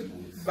sealed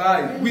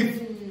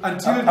with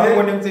until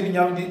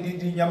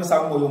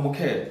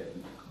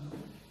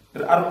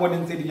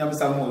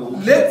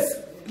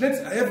let's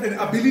have an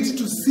ability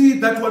to see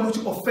that one which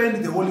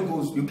offends the Holy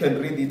Ghost. You can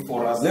read it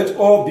for us. Let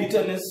all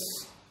bitterness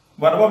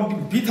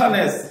and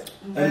bitterness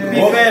and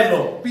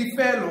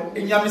befellow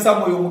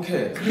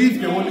grieve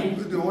the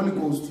Holy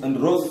Ghost, and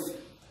wrath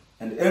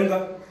and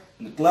anger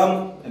and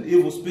clamor and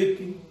evil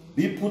speaking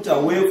be put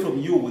away from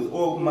you with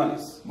all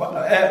malice.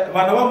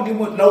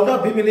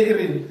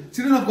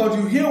 Children of God,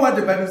 you hear what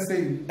the Bible is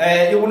saying.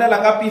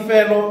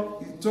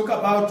 Talk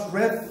about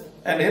wrath.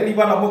 And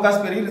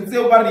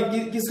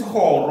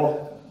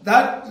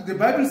that the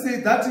Bible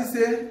says that is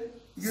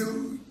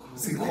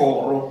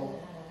Sikoro.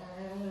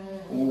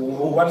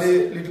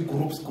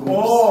 Groups.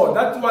 Oh,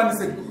 that one is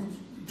to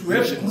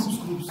have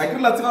groups. I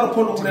can let you know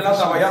Polo Pulela,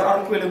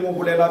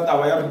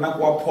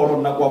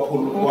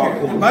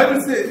 Okay. The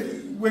Bible says,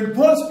 when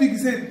Paul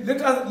speaks, he said,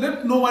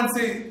 let no one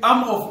say,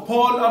 I'm of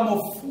Paul, I'm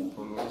of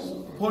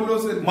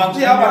Apollos and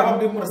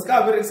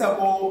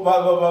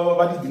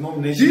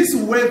these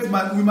words,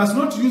 we must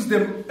not use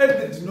them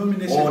at the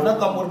denomination. In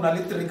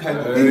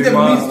the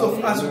midst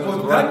of us,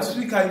 because there are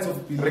 3 kinds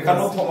of believers.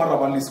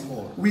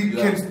 We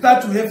can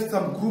start to have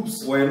some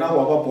groups.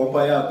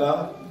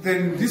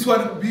 Then this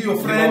one be your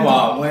friend,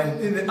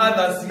 and the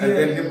others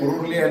here,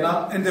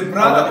 and the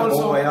brother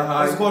also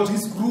has got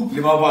his group,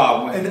 and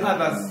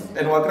others.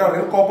 And we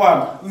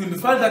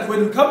find that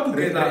when we come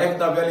together,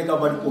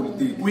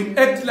 we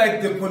act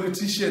like the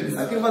politicians. Is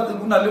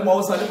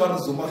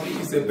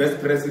the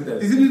best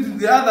president. Isn't it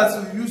the others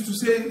who used to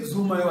say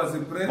Zuma was the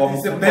president?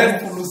 He's the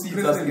best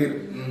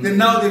president. Then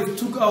now they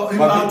took him out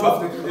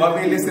of the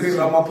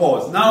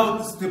now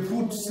they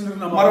put Cyril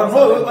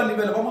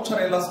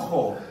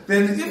Ramaphosa.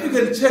 Then if you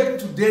can check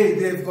today,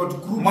 they've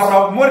got groups.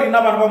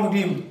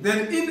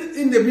 Then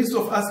in the midst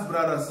of us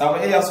brothers,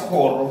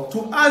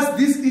 to us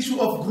this issue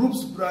of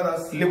groups,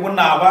 brothers, and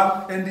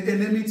the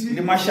enmity,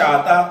 and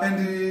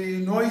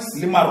the noise,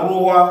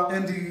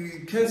 and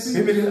the cases,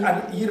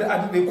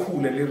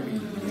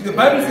 the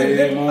Bible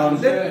says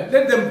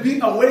let them be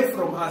away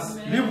from us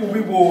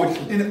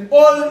in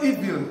all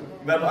evil.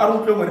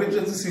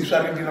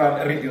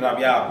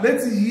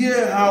 Let's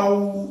hear how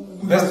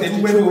we must do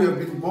when we have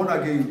been born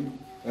again.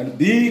 And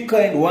be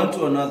kind one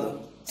to another.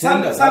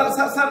 Let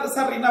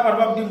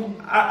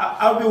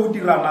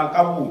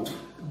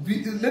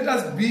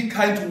us be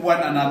kind to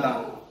one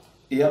another.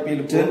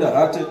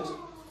 Tender-hearted,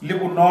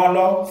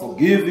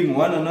 forgiving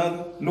one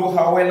another,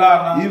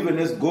 even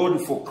as God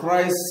for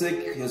Christ's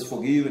sake has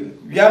forgiven.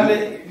 Is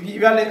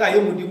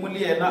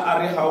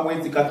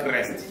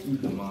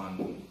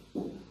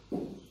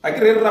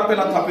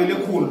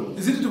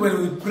it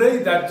when we pray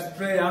that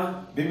prayer,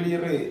 we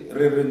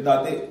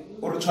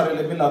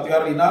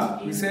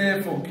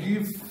say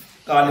forgive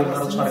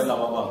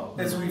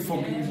as we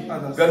forgive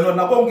others?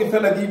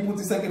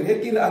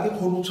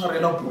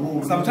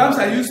 Sometimes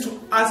I used to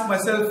ask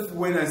myself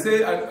when I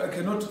say I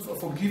cannot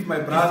forgive my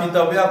brother,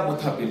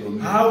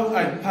 how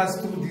I pass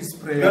through this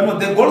prayer.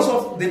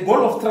 The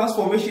goal of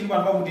transformation,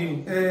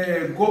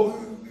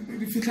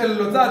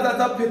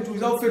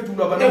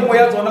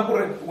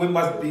 we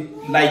must be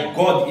like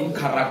God in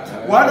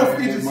character. One of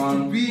it is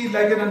to be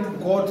likened unto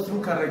God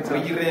through character.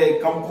 And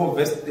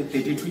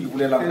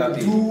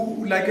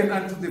do liken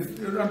unto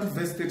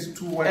verse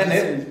 32.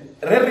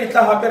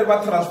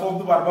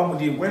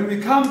 When we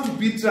come to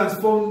be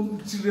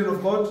transformed children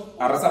of God,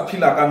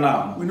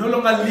 we no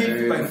longer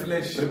live by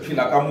flesh, we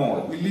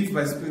live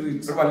by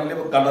spirit.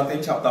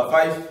 Galatians chapter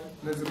 5.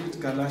 Let's read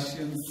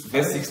Galatians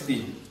verse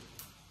 16.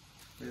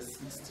 Verse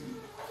 16.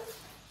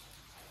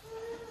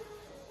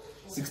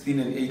 16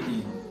 and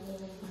 18.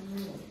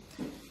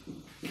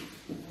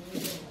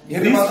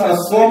 This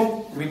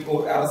transformed with we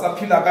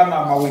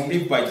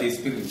live by the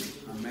Spirit.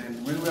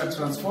 Amen. When we are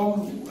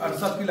transformed,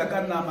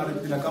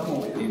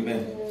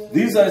 amen.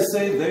 This I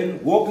say then,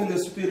 walk in the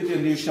Spirit,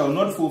 and you shall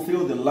not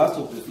fulfill the lust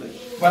of the flesh.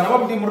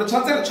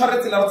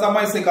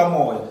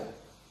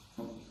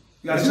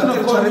 We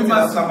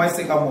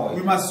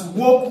must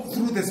walk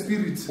through the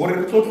Spirit for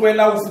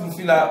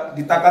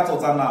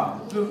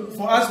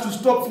us to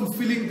stop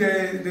fulfilling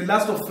the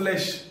lust of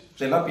flesh.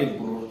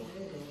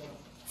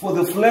 For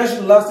the flesh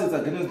lusts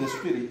against the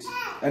Spirit,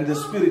 and the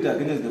Spirit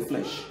against the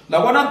flesh.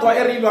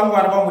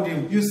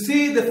 You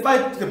see the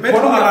fight, the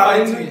battle we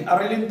are fighting,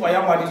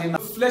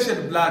 flesh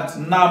and blood.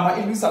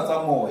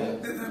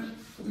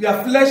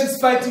 Your flesh is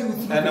fighting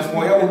with the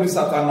Spirit,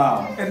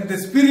 and the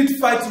Spirit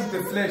fights with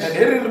the flesh.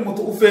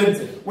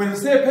 When you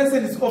say a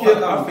person is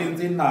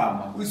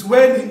overcome, it's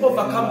when he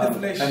overcomes the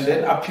flesh and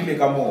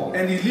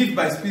he lives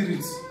by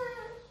Spirit.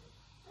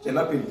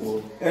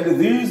 And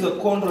these are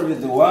contrary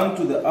the one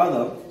to the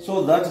other,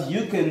 so that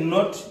you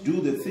cannot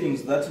do the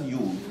things that you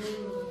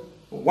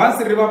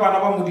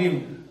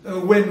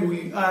when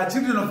we are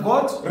children of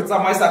God,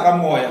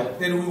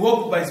 then we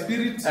walk by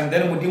Spirit, and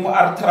then we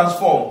are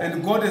transformed.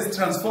 And God has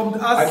transformed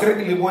us.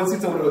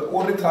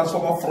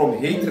 From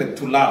hatred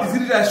to love.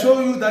 Isn't it? I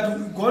show you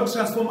that God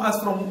transformed us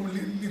from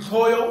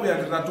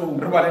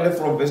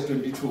verse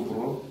 22,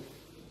 bro.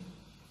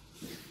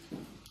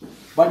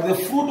 But the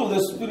fruit of the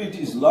Spirit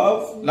is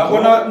love.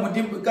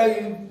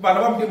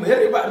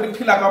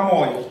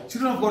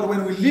 Children of God,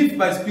 when we live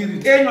by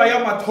Spirit,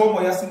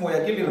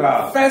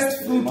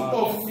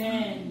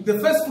 the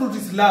first fruit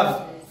is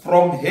love.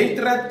 From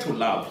hatred to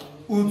love.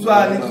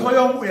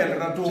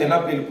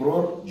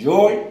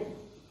 Joy,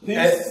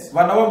 peace.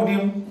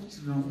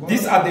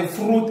 These are the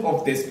fruit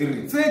of the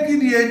Spirit.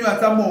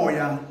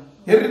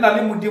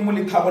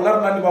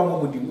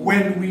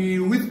 When we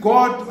with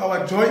God,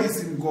 our joy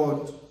is in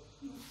God.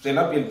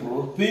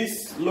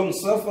 Peace, long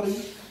suffering,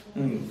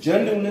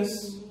 gentleness,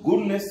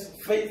 goodness,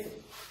 faith,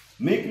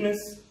 meekness,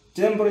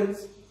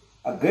 temperance.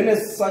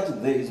 Against such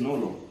there is no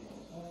law.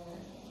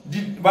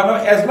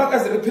 As long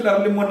as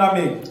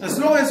as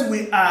long as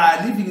we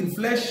are living in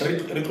flesh,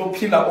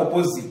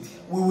 opposite.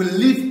 We will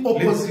live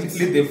opposite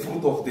the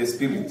fruit of the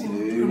Spirit.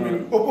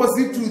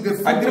 Opposite to the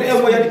fruit of the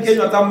Spirit.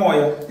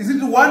 Is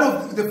it one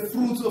of the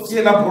fruits of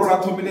Spirit?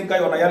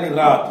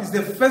 Is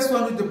the first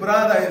one with the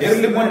brother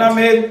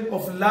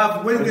of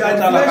love. When we are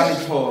in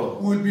flesh, we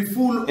will be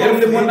full of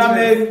hatred.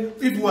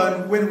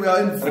 When we are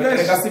in flesh,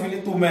 we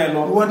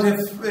won't have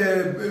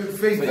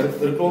faith.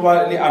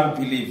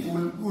 Unbelief.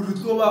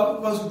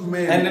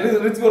 And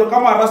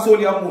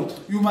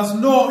you must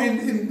know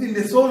in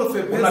the soul of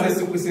a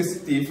person,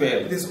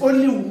 there's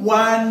only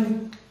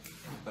one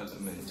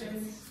thing.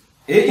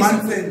 If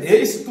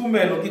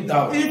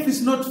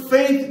it's not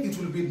faith, it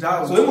will be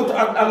doubt. If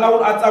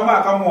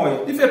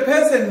a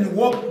person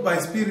walks by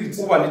spirit, it's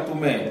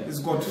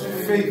got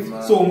faith.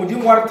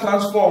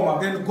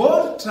 Then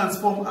God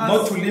transforms us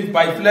not to live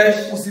by flesh,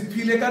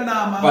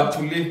 but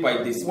to live by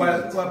the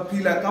Spirit.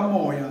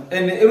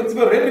 And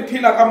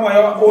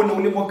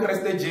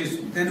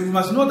then we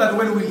must know that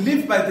when we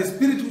live by the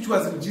Spirit which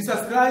was in Jesus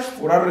Christ,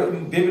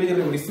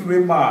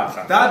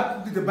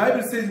 that the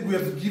Bible says we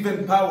have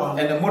given power.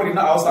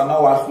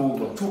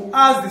 To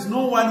us, there's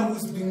no one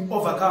who's being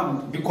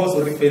overcome. Because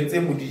we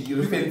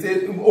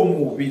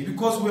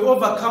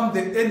overcome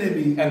the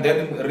enemy. And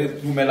then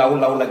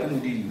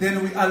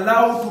we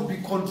allow to be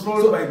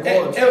controlled by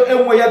God.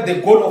 The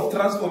goal of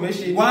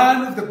transformation.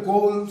 One of the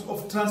goals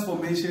of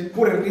transformation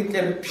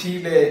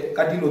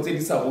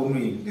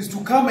is to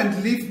come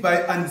and live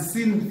by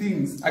unseen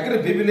things. The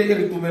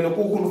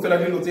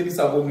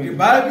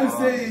Bible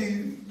says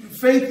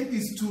faith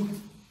is to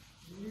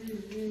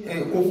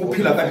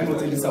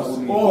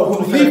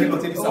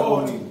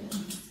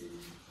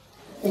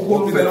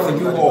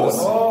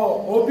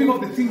hoping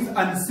of the things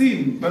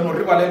unseen. 2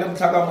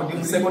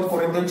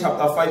 Corinthians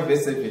chapter 5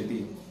 verse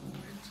 17.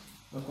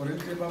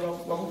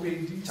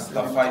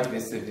 Chapter 5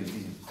 verse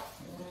 17.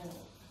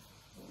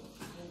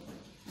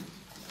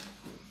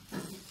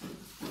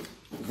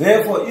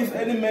 Therefore, if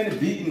any man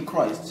be in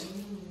Christ,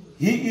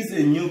 he is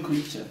a new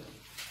creature.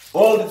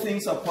 All the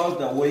things are passed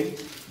away.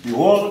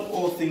 Behold,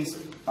 all things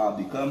are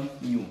become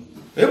new.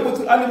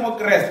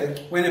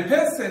 When a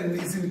person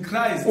is in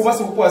Christ, he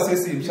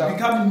becomes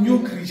a new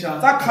creature.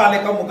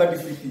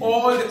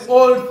 All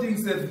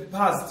things have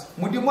passed.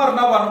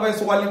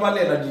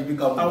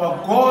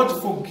 Our God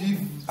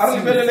forgives.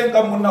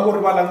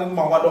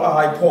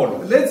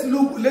 Let's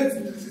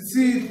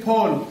see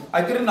Paul.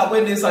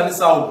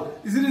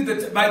 Isn't it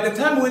that by the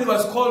time when he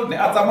was called,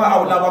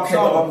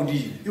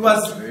 he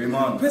was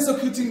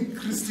persecuting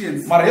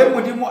Christians. After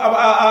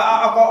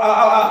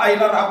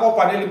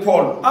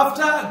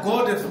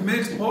God has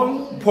made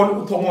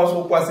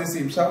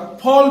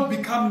Paul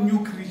become new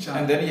creature.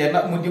 And then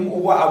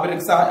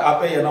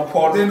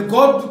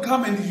God would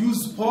come and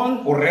use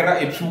Paul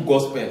a true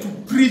gospel to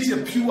preach a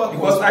pure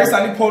gospel.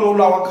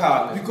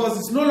 Because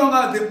it's no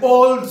longer the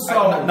old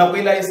Saul.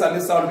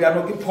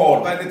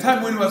 By the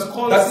time when he was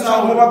called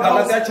Saul,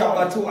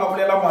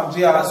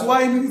 that's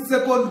why in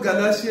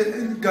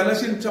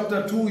Galatians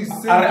chapter 2 is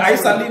saying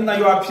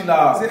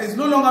it's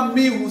no longer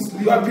me who's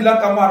living. The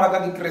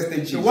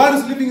one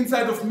who's living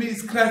inside of me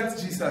is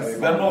Christ Jesus.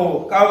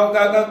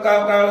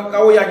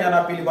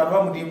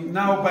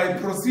 Now by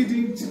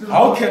proceeding to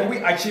how can we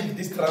achieve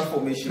this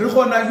transformation?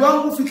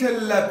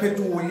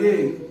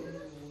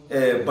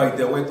 By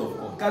the word of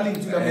God.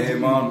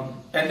 Amen.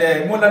 And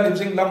in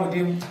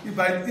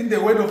the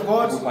word of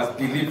God, we must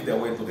believe the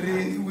word of God.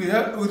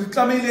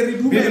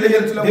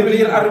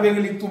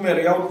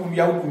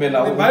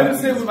 The Bible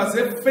says we must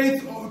have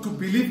faith to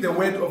believe the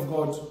word of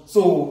God.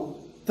 So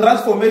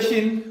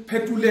transformation, we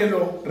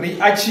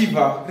achieve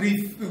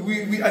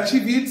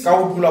it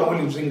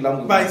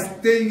by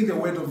staying in the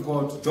word of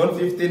God. John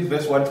 15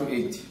 verse 1 to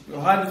 8.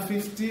 John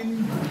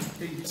 15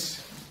 8.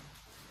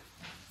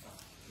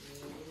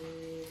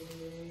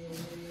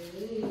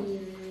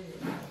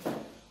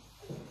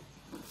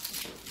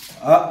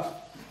 I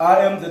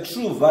am the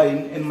true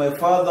vine, and my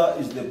Father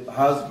is the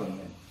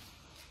husbandman.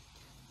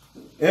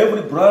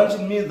 Every branch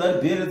in me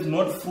that beareth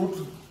not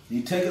fruit,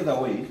 he taketh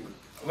away.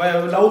 You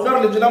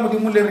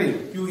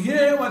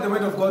hear what the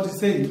word of God is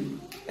saying?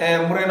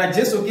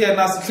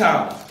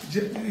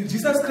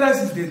 Jesus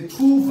Christ is the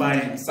true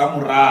vine.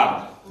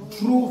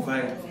 True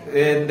vine.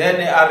 And then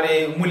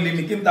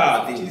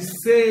he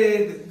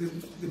said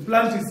the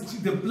planter is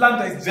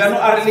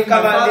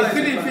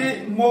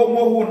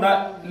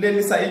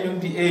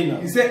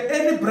he said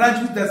any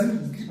branch which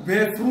doesn't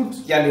bear fruit,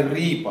 I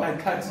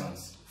cut it.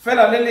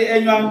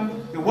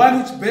 The one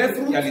which bears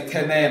fruit, I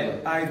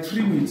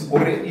trim it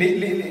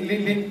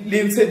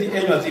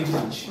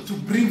to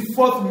bring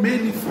forth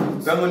many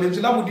fruits.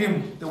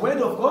 The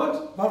word of God,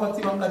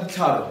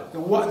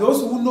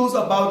 those who knows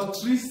about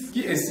trees,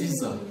 is a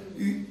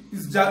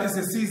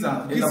Caesar.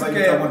 A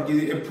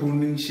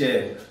pruning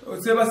share.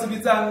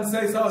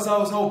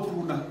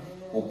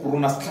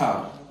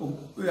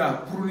 Yeah,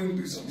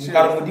 pruning.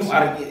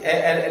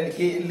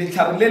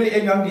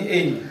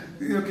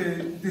 Okay,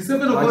 the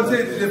servant of God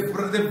said,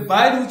 the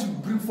vine which will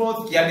bring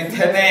forth, ke a le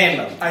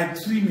thenela I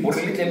trim gore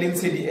it le tle le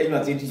ntshe dienywa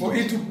tse for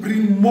dingwe. it to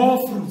bring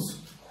more fruits.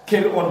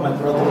 Carry on, my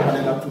brother,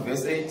 and up to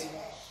verse 8.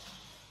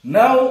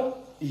 Now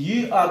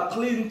ye are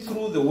clean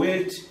through the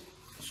word,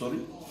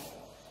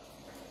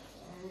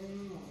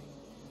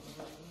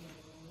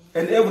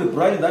 and every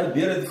branch that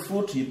beareth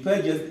fruit, he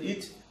purgeth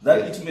it, that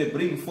it may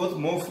bring forth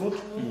more fruit.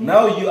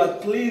 Now you are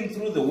clean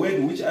through the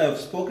word which I have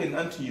spoken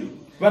unto you.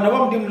 Bana ba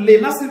modimo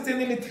lena setse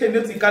ne le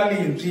thenetse ka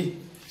lentswe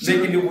le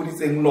ke le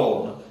boditseng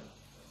lona.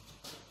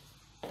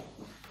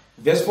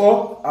 Verse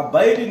 4.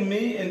 Abide in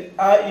me and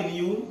I in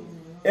you,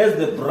 as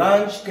the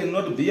branch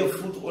cannot bear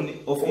fruit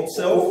of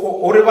itself.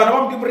 Ore bana ba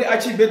modimo re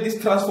achieve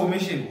this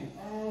transformation.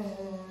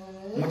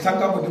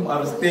 Mutlanka modimo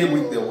are stay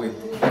with the word.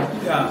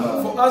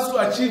 Yeah, for us to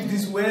achieve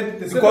this word,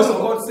 the Because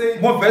servant of God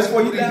said, more verse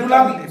 4,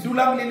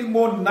 dulang lili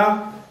mo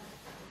na.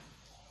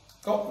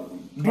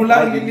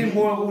 Dulang lili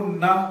mo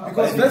na.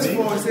 Because verse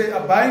 4 says,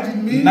 abide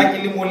in me Na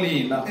ke le mo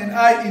lena. and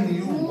I in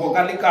you. Go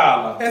ka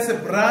lekala. As a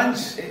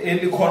branch,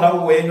 Eli khona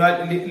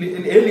uwenywa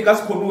eli ka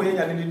se khona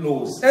uwenya le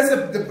nosi. as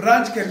the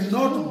branch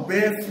cannot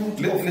bear fruit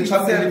Le of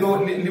tshwantse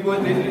itself,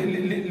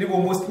 le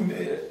bo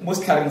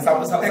most carrying sa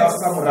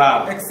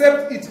morara.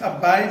 except it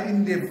abide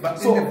in the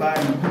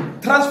vine.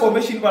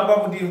 Transformation ba ba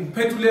modimo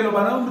Phetulelo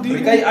bana ba re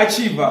modimo, ka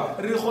achieve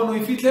re kgona ho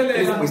if we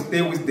ifitlhelela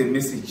stay with the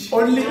message.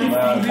 only if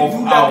we Of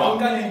dula our.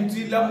 ka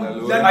lentswe la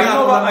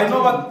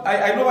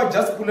I know what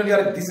just put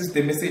here, this is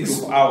the message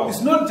of ours.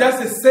 It's not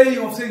just a saying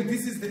of saying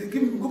this is the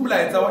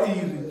kumlaetsa wa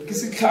iri. Ke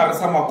setlhare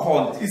sa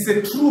makhonte It's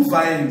a true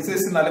vine se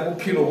se na le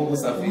bophelo bo bo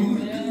sa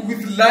fele.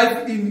 with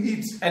life in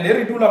it. And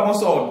re dula mo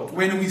sona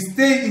When we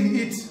stay in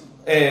it,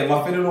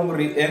 mafelelong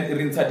re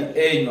ntsha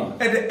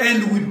dienywa at the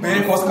end we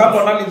bear because ka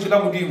fruit. lona lentswe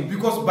la modimo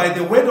Because by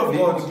the word of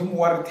God, modimo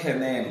wa re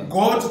thenela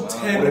God gore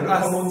turned re kgone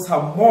us. ho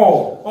ntsha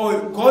more.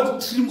 Oh,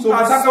 God trimmed So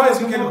us so motlhaka as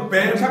we can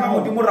bear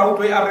more. modimo ra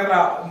utlwe a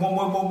rera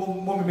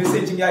mo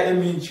messaging ya e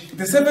mentši.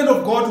 The servant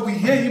of God, we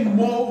hear him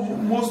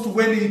most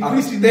when he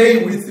preached in Stay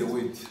the with the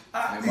word.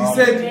 He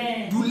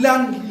said,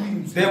 "Dulang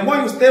lentswe." The more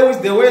you stay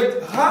with the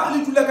word, Ha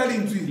le dula ka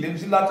lentswe,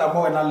 lentswe la tla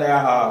mo wena le ya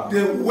gago.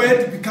 the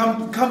word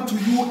come to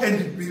you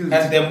and build.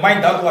 And the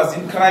mind that was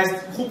in Christ,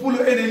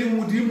 Kgopolo e ne le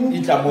Modimo,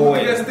 E tla mo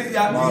wena. Kreste,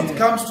 yeah, it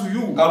comes to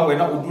you ka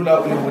wena o dula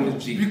o le mo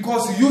lentsweng.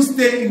 because you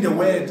stay in the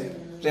word.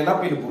 Tswela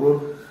pele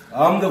bro.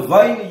 I am the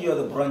vine and you are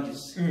the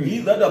branches. He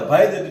that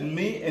abideth in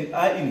me and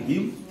I in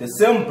him, the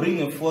same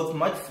bringeth forth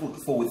much fruit.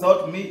 For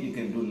without me you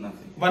can do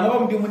nothing. Bana ba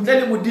modimo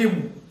ntle le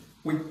modimo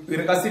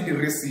re ka se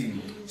dire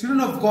sengwe.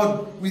 Children of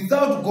God,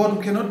 without God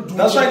we cannot do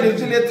That's why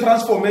anything. lentswe le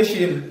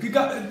transformation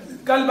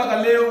Ka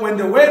lebaka leo, when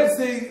the word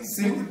says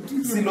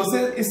selo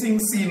se e seng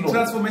selo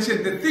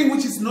transformation, the thing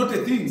which is not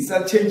a thing,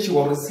 sa change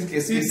gore se tle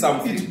se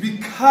something. it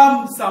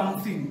becomes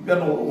something.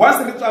 Once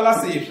re tsala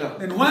sešwa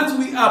And once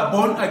we are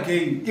born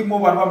again, ke mo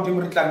bana ba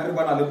modimo re tlang re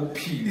bana le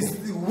bophelo.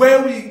 it's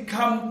where we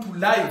come to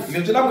life.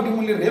 Lentswe la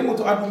modimo le re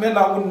motho a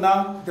dumela go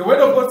nna The word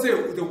of God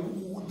says,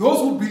 those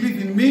who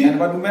believe in me and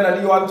ba dumela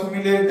le yo a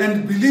nthomileng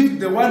and believe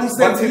the one who ba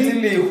sent tshetse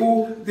me,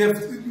 lehu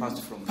they've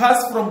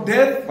passed from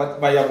death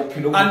ba ya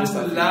bophelo bo bo unto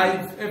sa feleng.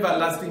 life,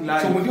 everlasting So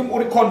life. modimo o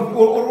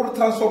re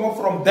transforma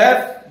from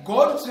death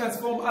God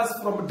transformed us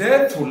from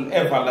death to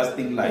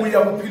everlasting to life.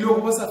 ya bophelo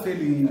bo bo sa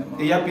feleng.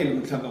 E ya pele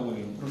motlhanka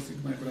molemo.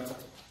 Proceed, my brother.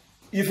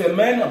 If a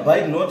man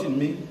abide not in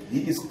me,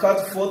 he is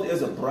cut forth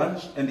as a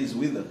branch and is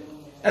withered.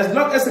 As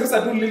long as re sa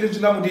dule lentswe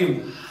la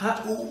modimo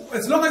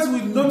As long as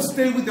we not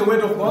stay with the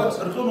word of God,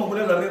 re tlo no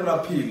bolela re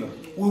ra phela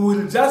we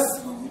will just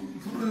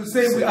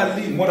say we are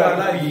living, we are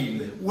alive,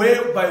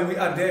 whereby we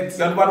are dead.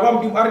 and bana ba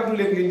modimo a re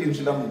duleng le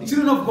lentswe la modimo.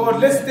 Children of God,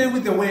 let's stay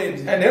with the word.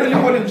 And re le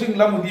mo lentsweng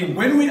la modimo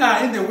When we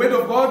are in the word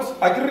of God,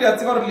 a ke re ya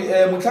tseba gore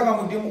motlhanga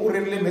modimo o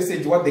rerile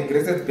message what the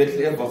greatest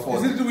battle ever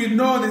fought. is it we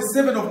know the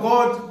servant of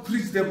God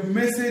preached the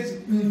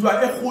message ntwa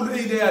e kgolo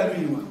e ile ya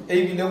lwewa.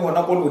 E bile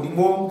ngona ko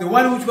lodimong The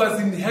one which was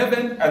in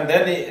heaven, and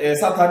then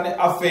Satan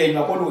a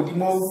fenywa ko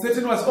lodimong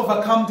Satan was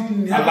overcome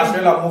in a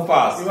heaven. lahlela mo He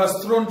fatshe.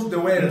 was thrown to the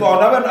well.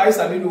 Ntona bana a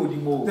isa le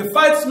lodimong The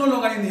fight is no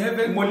longer in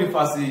heaven, mo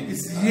lefaseng.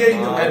 it's here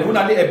in the And world.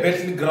 ho na le a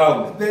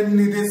battleground. Then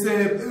there's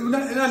a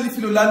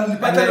lefilo la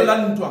lepatlelo la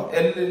ntwa.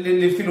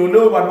 Lefelo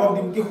leo bana ba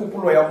modimo ke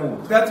kgopolo ya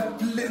motho.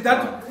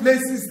 That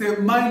place is the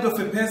mind of a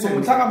So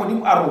person. motlhanga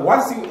modimo a re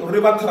once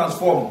re ba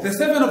transform The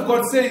servant of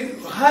God say,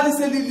 ha le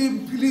se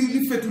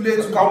le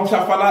fetoletswe ka o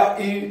tlhafala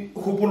e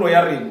kgopolo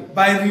ya rena.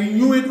 by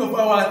renewing of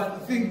our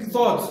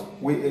thoughts.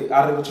 We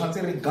a re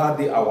tshwanetse re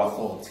guard our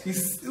thoughts. He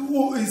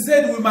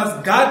said we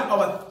must guard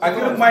our A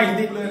ke re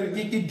mind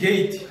ke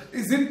gate.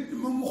 Is it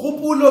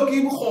kgopolo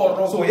ke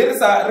mogoro? So here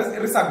is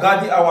a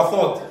guard our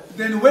thought.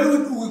 Then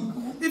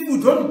if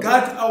we don't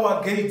guard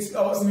our gates,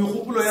 our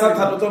megopolo ya Satan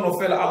rena, o tlo no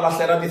fela a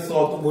lahlela di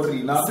thought mo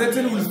rena.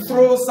 Satan will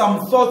throw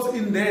some thoughts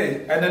in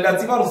there. And then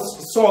that's even a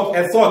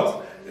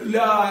thought.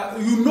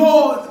 You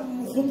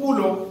know,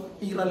 kgopolo,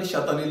 E ira le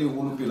shata le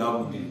legolo pele a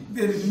modimo.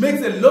 it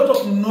makes a lot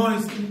of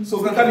noise. So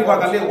ke ka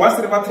lebaka le once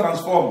re ba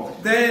transform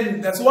Then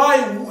that's why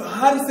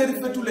ha re se re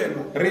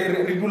fetolelwa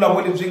re dula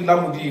mo lentsweng la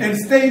modimo. and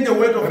stay in the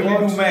word of Re le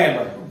God.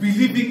 dumela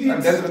believing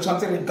and then it. re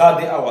tshwantse re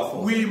guard our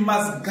thoughts. We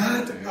must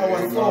guard our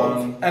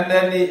thoughts. And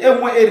then e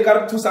nngwe e re ka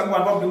re thusang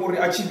bana ba Modimo re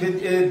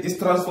achieve this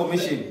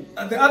transformation.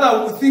 And the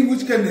other thing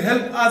which can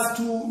help us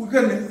to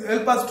guard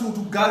us.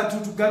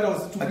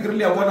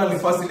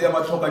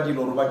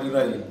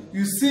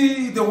 You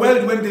see the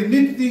world when they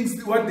need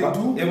things, what they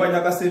do.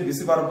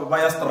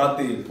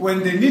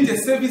 When they need a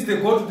service, they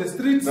go to the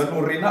streets.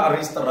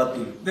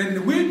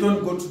 Then we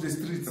don't go to the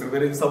streets.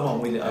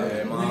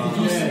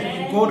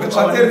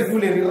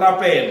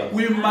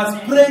 We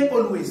must pray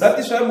always.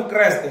 That's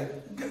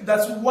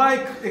That's why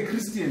a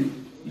Christian,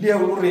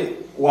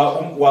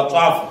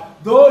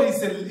 though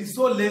he's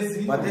so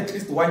lazy, but at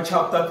least one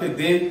chapter per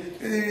day,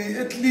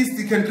 at least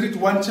he can read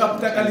one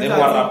chapter and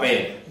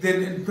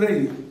then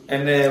pray.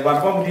 And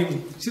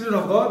children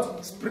of God,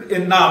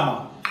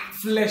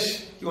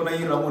 flesh.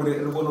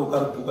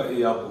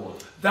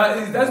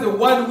 That's the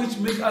one which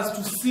makes us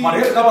to see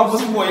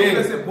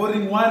as a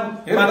boring one.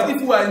 But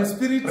if we are in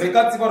spirit, we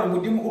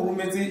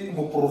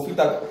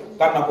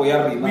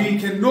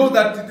can know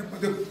that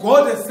the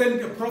God has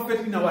sent a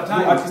prophet in our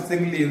time.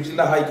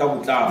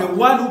 The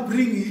one who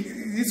brings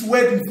His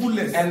word in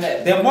fullness. And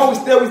the more we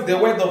stay with the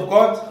word of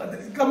God,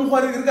 the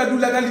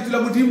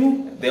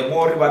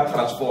more we are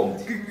transformed.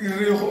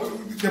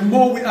 The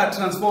more we are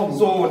transformed.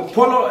 So,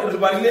 Paul,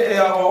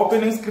 our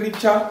opening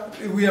scripture,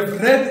 we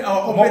have read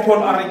our opening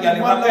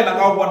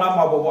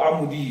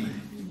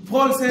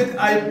Paul said,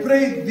 I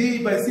pray thee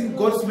by seeing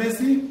God's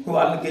mercy.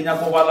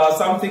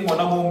 Something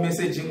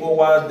messaging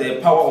over the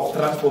power of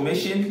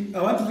transformation.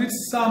 I want to read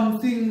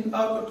something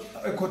out,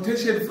 a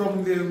quotation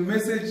from the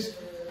message.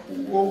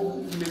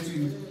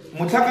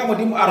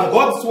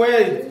 God's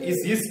word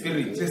is His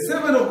spirit. The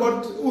servant of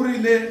God,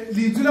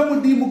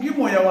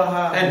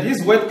 and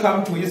His word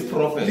comes to His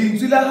prophet. And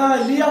the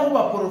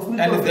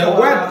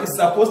word is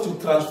supposed to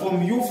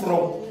transform you from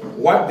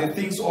what the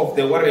things of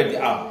the world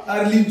are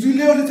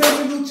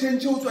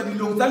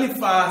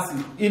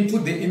into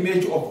the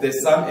image of the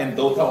son and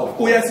daughter of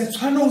God.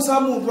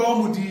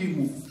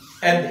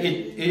 And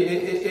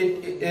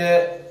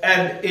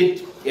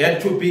it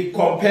had to be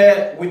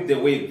compared with the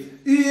word.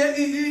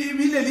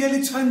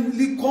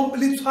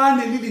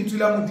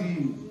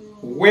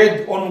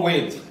 Word on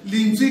word.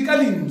 When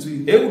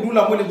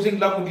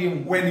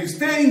you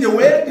stay in the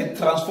word, it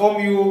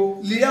transforms you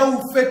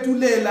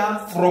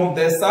from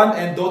the son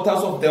and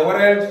daughters of the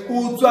world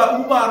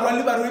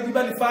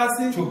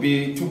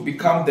to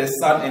become the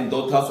son and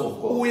daughters of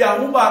God.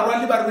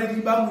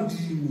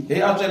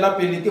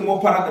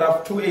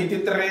 Paragraph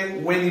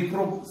 283. When he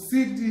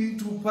proceeded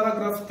to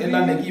paragraph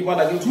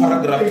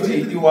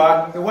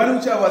 281, the one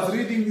which I was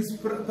reading is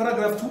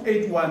paragraph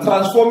 281.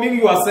 Transforming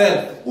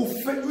yourself.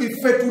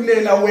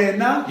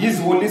 His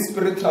Holy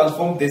Spirit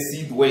transformed the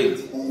seed weight.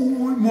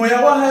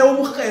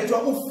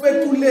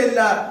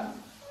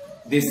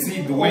 The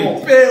seed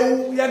weight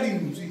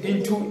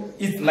into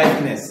its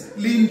likeness.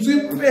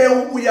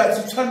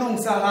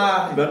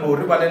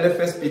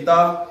 First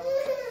Peter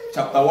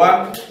chapter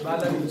 1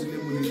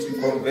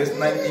 from verse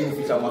 19.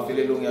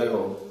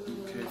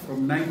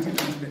 From 19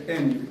 to the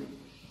end.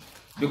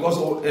 Because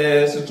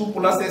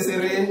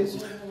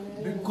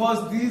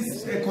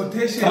this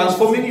quotation,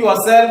 transforming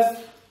yourself,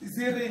 His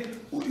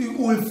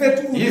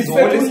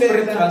Holy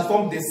Spirit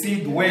transformed the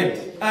seed word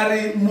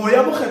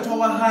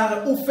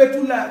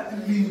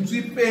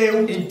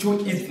into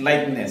its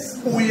likeness.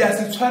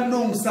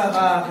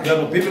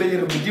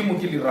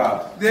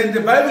 Then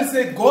the Bible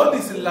says God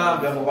is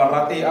love.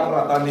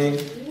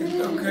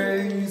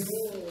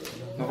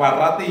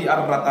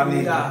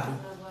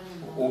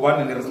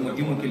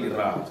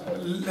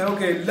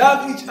 Okay,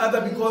 love each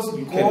other because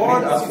God is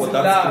love.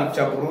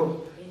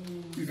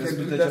 You can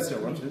read that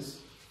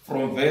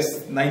from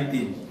verse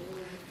 19.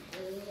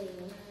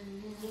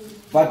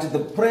 But the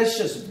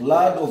precious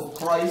blood of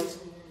Christ,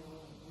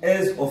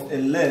 as of a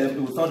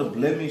lamb without a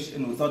blemish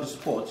and without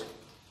spot,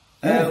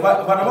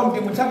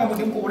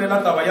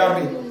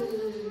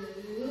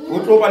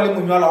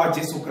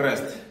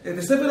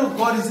 the servant of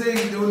God is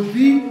saying there will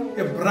be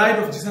a bride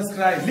of Jesus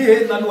Christ.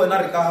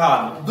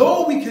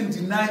 Though we can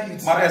deny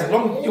it, as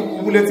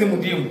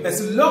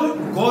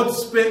long God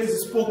spoke,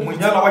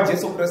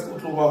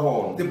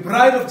 the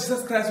bride of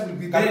Jesus Christ will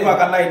be there.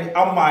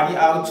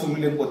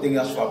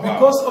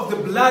 Because of the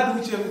blood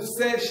which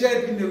was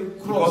shed in the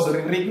cross.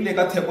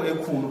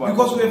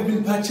 Because we have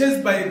been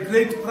purchased by a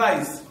great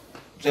price.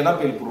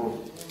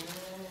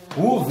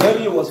 Who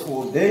verily was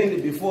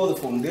foreordained before the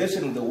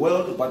foundation of the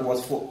world, but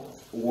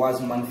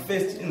was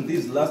manifest in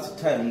these last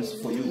times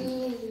for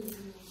you,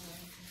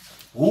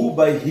 who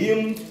by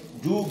him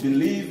do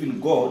believe in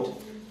God,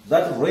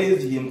 that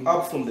raised him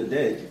up from the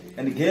dead,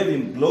 and gave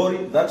him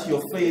glory, that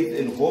your faith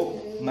and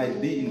hope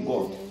might be in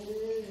God.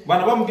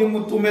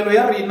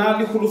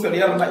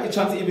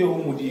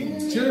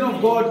 Children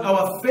of God,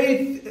 our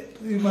faith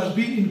must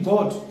be in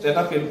God.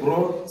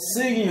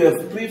 Seeing you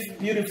have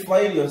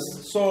purified your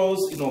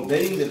souls in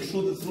obeying the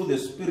truth through the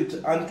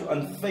Spirit unto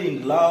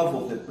unfeigned love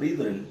of the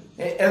brethren.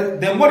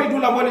 The more you do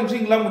la more in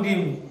la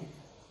mudim.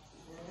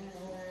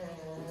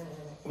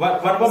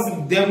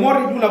 The more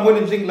we do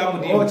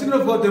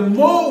children of God, the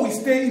more we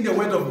stay in the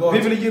word of God.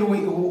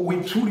 we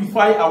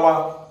purify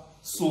our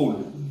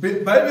soul.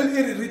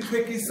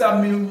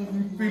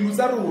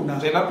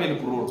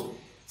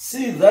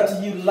 See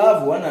that you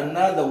love one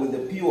another with a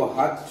pure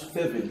heart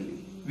fervently.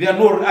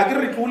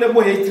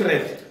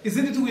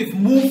 Isn't it we've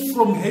moved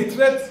from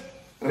hatred?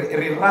 We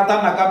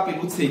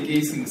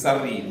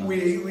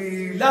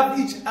love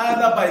each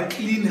other by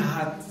clean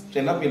hearts.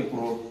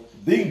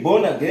 Being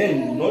born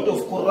again, not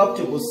of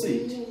corruptible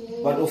seed,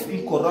 but of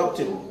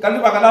incorruptible.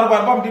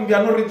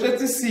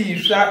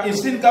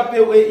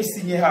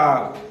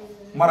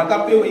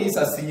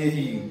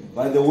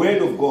 By the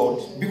word of God,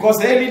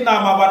 because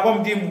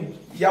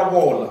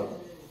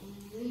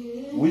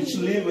which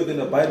liveth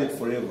and abideth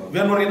forever.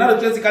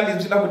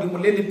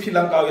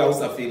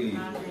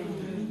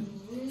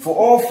 For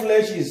all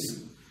flesh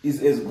is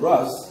as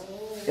grass,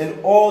 and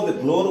all the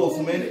glory of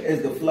man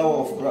as the flower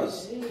of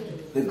grass.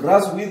 The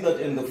grass withered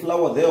and the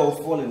flower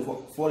thereof fallen.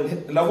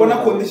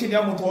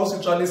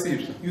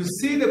 You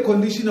see the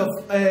condition of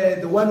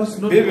the one who's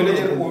not.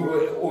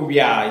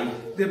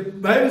 The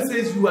Bible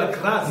says you are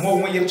grass.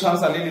 Other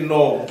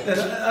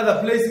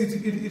place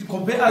it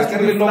compares us to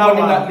the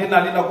flower.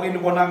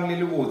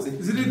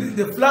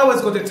 The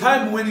flower's got a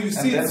time when you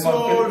see it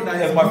so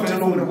nice.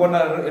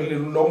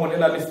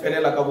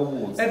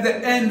 At the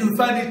end you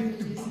find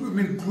it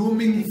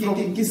blooming from.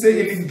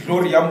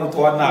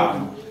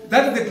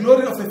 That is the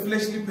glory of a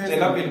fleshly person.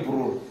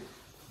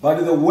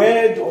 But the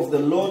word of the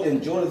Lord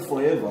endureth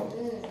forever.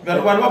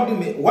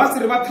 Once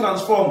it was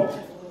transformed,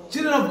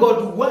 children of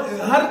God,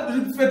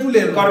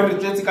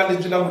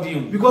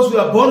 because we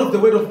are born of the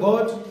word of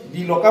God,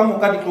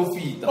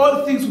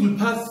 all things will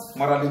pass.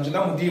 But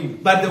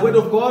the word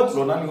of God, it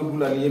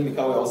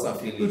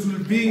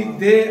will be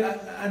there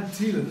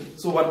until.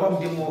 So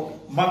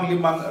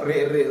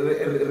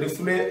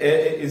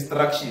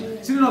instruction.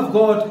 Children of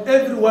God,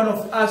 every one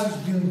of us has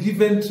been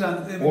given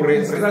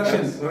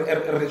instructions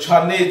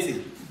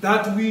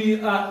that we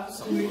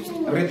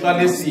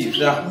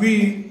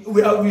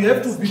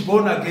have to be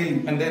born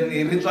again. And then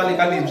we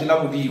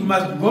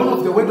must be born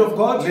of the word of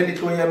God,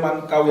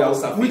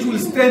 which will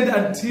stand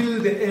until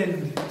the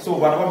end. So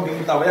my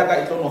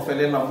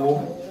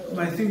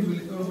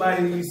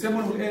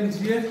sermon will end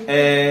here.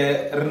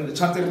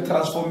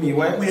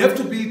 We have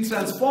to be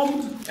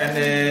transformed.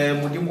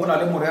 And God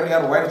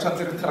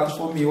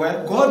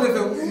has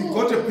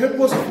got a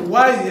purpose of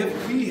why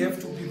we have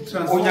to be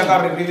transformed. He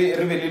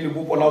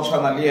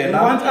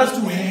wants us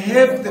to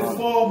have the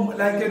form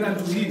like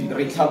unto Him.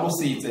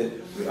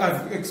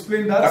 I've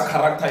explained that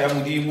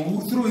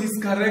through His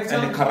character,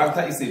 and the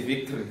character is a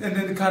victory. And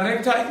then the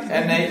character is the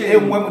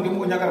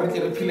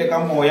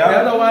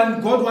other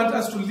one, God wants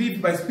us to live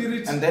by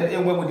spirit. And then the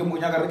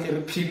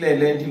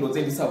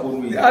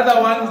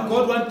other one,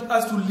 God wants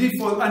us to live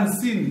for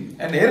unseen.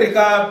 And if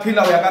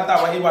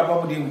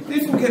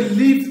we can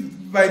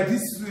live by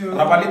this,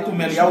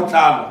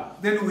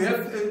 then we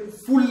have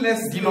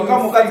fullness.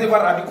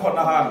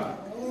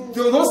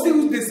 Those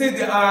things they say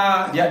they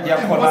are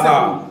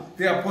impossible.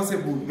 They are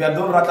possible.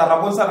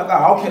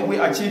 How can we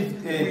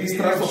achieve this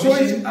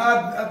transformation?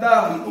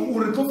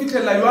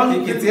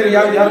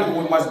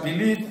 We must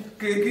believe.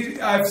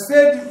 I've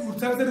said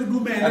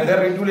and then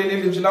we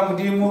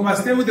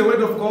must stay with the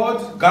word of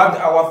God. Guard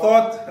our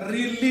thought.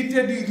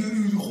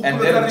 And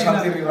then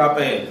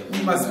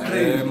we must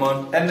pray.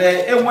 And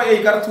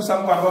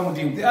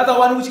the other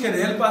one which can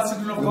help us,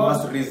 children of God, we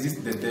must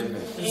resist the devil.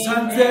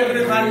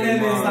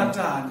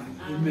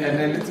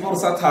 And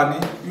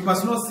you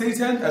must know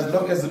Satan. As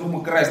long as you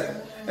are Christ.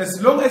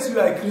 As long as you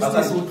are a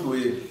Christian,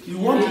 you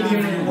won't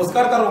leave you.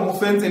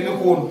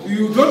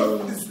 You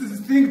don't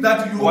think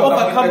that you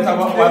overcome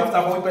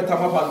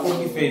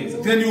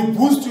him. Then you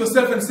boost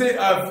yourself and say,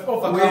 I've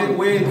overcome.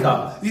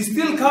 He's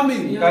still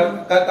coming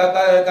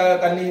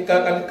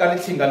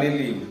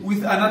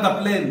with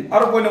another plan.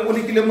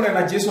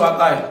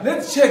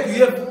 Let's check. We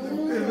have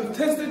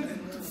tested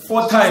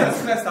 4 times.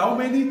 Jesus Christ, how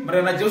many?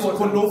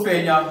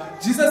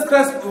 Jesus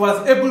Christ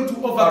was able to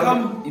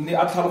overcome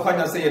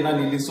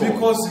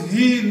because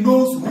He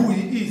knows who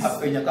He is.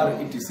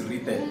 It is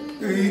written.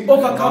 He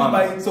overcome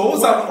by. So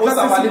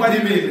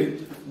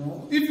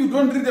if you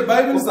don't read the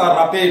Bible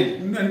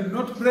and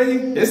not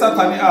praying,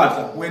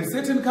 when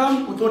Satan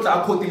comes, he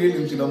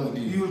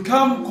will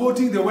come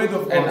quoting the word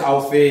of God and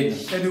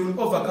he will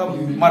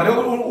overcome you. But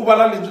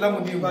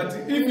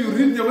if you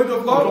read the word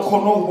of God,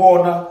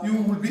 you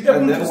will be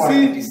able to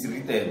see.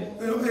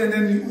 And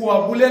then you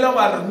are is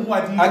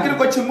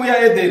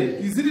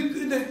it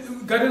in the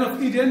Garden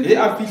of Eden?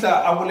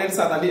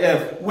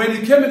 When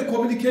he came and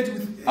communicated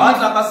with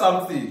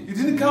something, he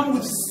didn't come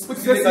with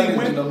successing.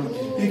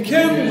 He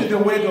came with the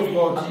word of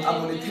God.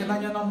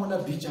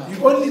 You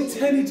only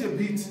turn it a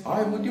bit.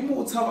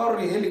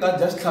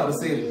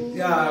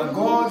 Yeah,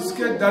 God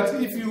scared that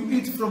if you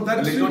eat from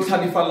that tree, you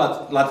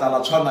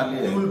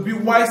will be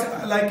wise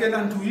like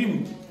unto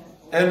Him.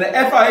 And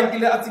if I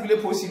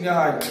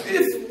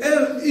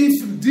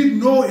did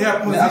know her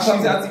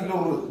position,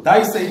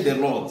 thy say the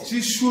Lord.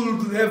 she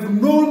should have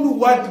known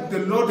what the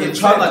Lord had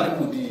said.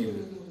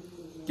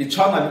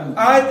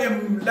 I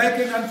am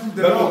likened unto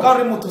the Lord.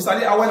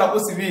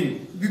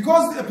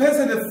 Because a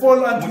person has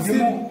fallen unto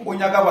sin,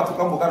 God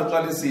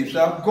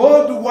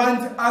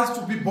wants us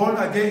to be born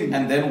again.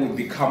 And then we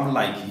become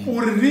like Him.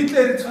 And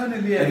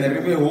then we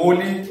be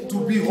holy.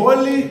 To be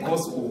holy.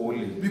 Because we're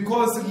holy.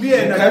 Because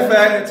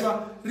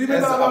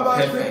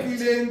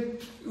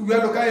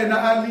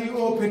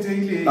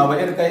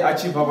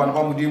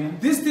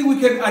this thing we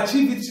can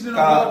achieve it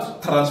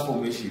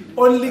transformation.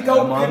 Only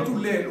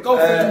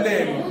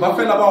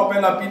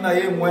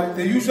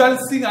the usual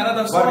sing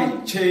another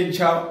song. Change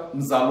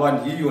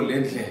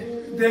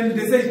Then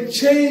they say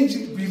change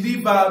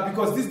believer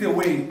because this is the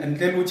way. And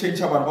then we change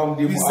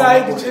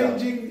besides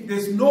changing,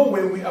 there's no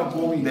way we are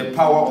going. The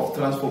power of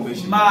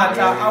transformation.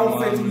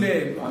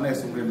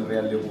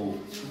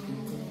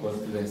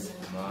 God bless.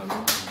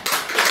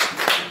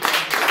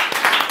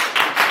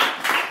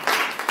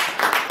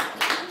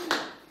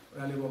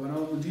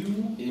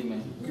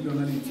 Amen.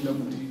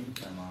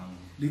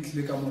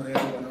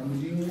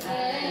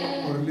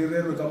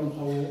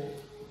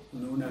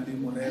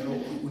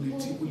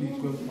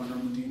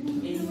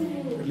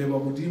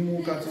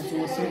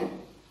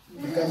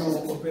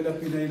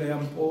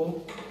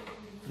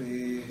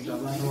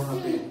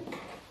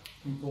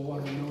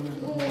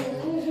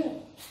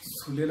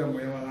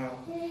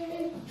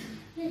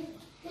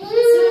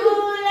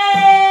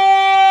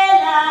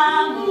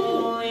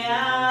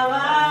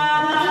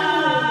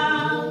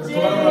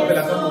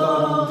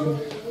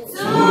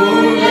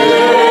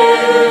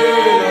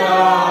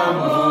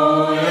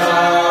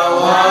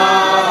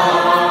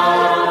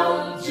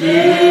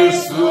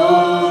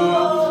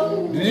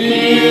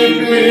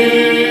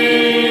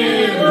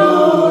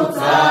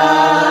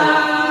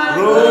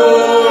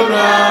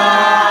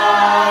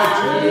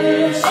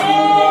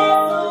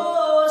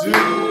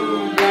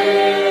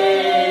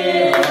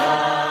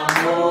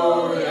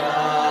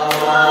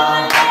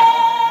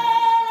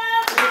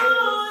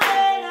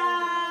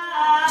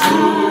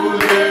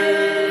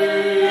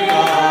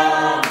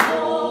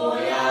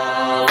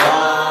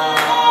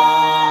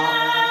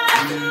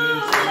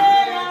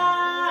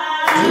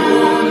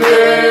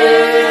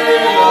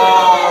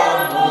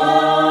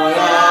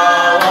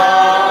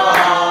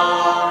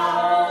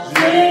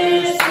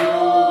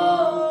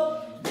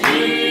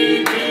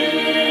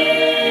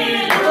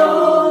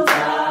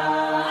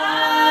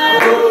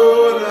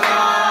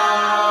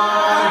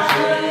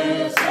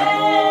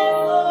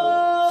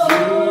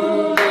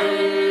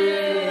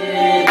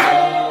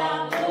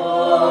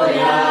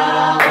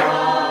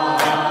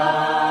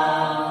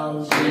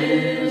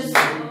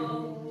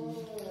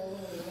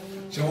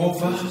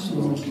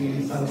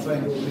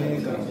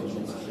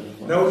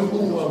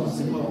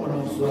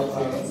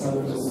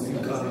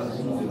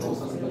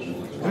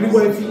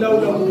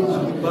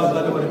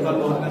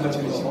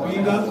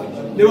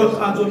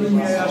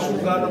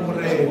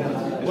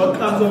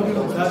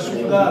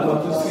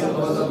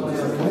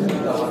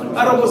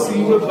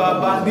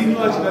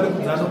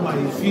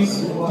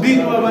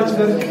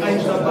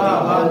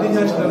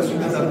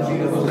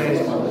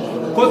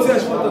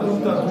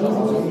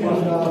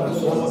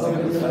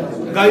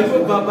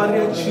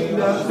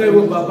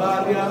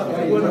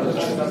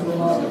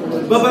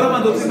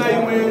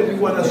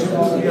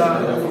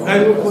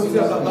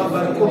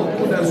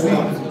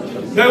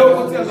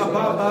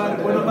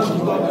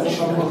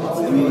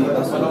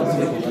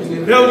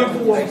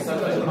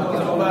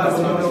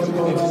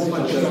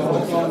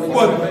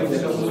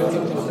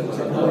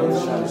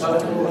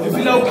 If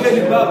you know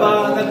Kelly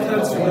Baba, that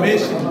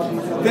transformation,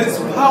 there's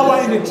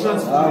power in the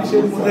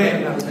transformation.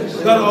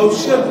 God, I'll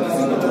share with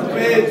you to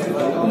bed.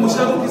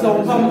 Umushabukisa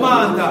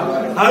upamanda.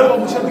 Hayo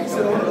umushabukisa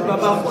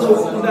Baba,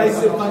 kuna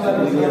ise manda.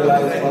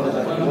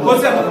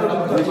 Kosi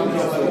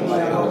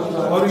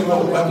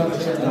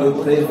We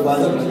pray,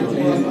 Father, to be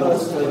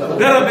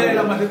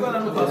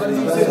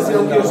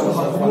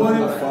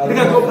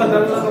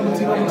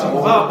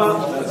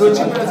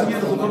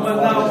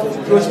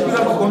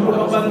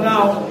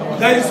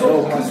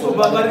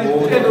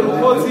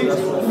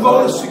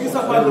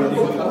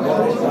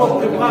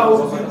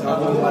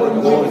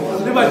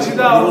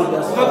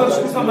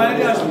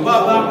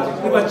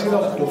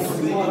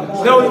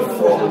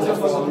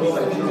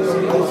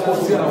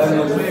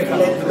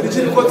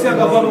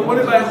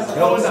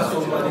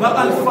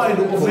Alpha and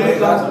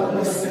Omega.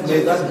 May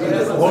that be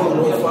the whole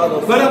Lord, Father.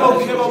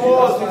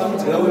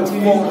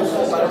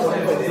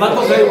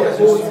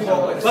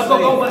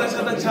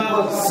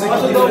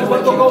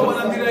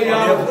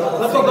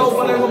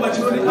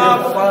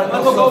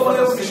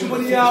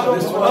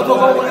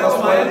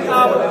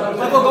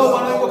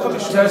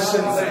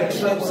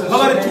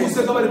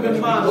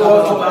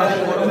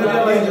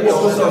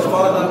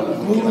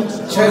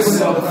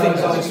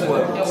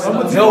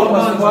 Help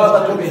us,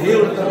 Father, to be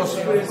healed in our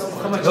spirits.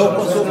 Help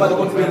us, Father,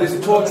 to be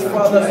restored,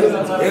 Father, in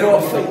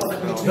our faith.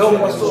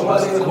 Help us,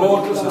 Father,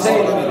 God, to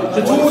stay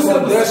to do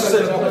some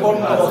destiny upon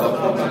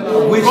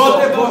our wisdom.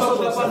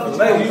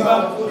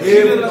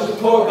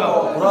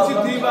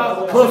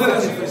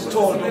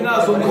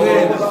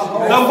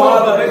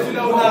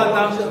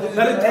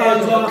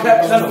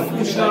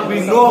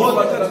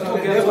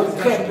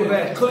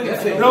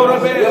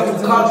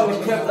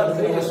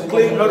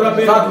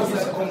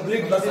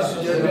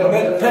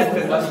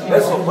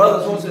 That's what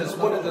brothers and sisters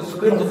put in the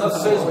scripture that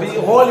says, be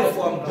holy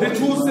for him. Be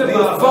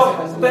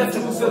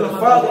the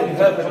Father in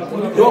heaven.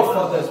 Your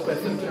Father is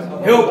perfect.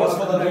 Help us,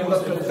 Father, to bring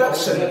us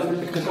perfection.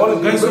 It can only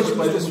be reached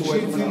by this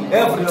way.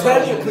 Every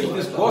time you preach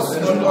this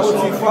gospel to us,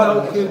 Lord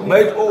Father,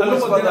 may it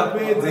always, Father,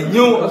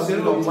 renew us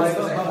in our minds,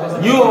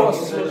 renew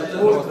us,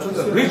 Lord,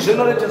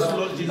 regenerate us,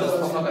 Lord Jesus,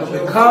 to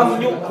become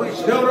new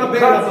creatures,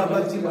 become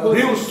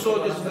real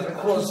soldiers of the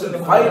cross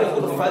and fighting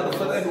with the Father,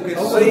 Father, and we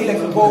can say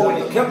like Paul when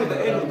he came to the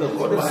end of the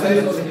road and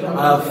said, I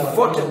have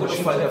fought a good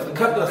fight, I have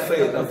kept the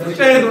faith, I have reached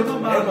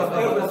everything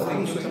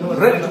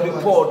ready to be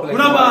poured like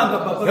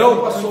God.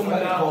 Help us,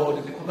 Almighty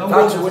God,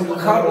 that when you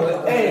come to the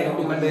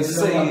end, when they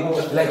say,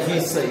 like he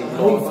said,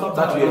 Lord,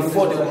 that we have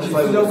fought a good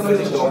fight, we have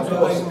finished our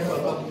course.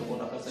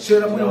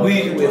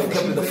 We have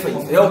kept the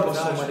faith. Help us,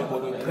 Almighty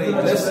God, we pray.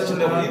 Bless each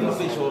and every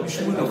individual,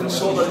 every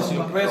soul that is in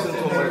your presence,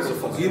 Almighty God.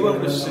 Forgive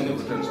every sin,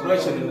 every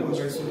transgression, and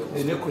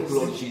iniquity,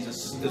 Lord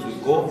Jesus. As we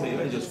go, may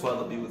your angels,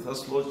 Father, be with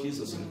us, Lord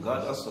Jesus, and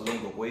guide us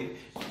along the way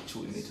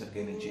till we meet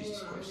again in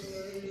Jesus Christ.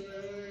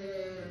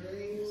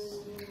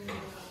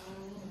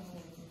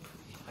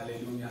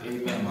 Hallelujah.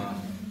 Amen.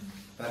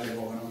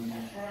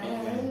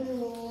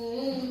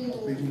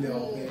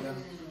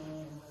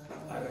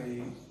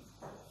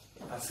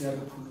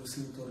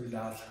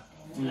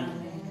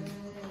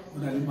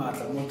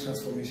 More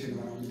transformation.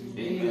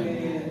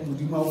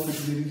 Mudima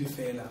ufetule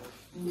lifela.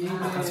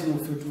 Akasi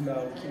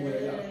ufetula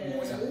ukiwela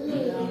mola.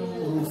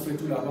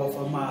 Ufetula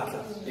ba mata.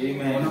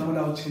 Amen. Ona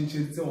mola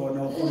uchenchetse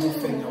ona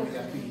ufenya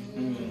uyapi.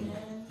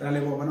 Rale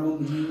bana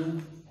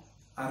mudimo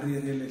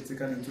arerele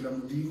tseka ntula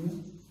mudimo.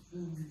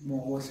 Mo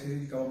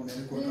hohle ka bona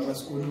le ko ka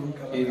sekolo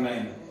ka.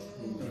 Amen.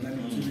 Ona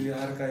ntuli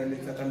har ka ile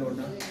ka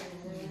lona.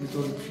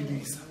 Mitori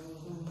phidisa.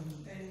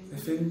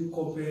 Efeng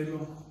kopelo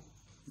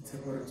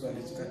tsepore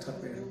tswale tsa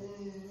thapelo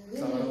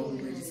tsa ba go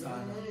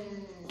bedisana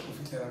go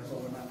fitela go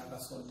bona ka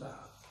sonta.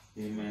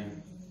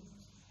 Amen.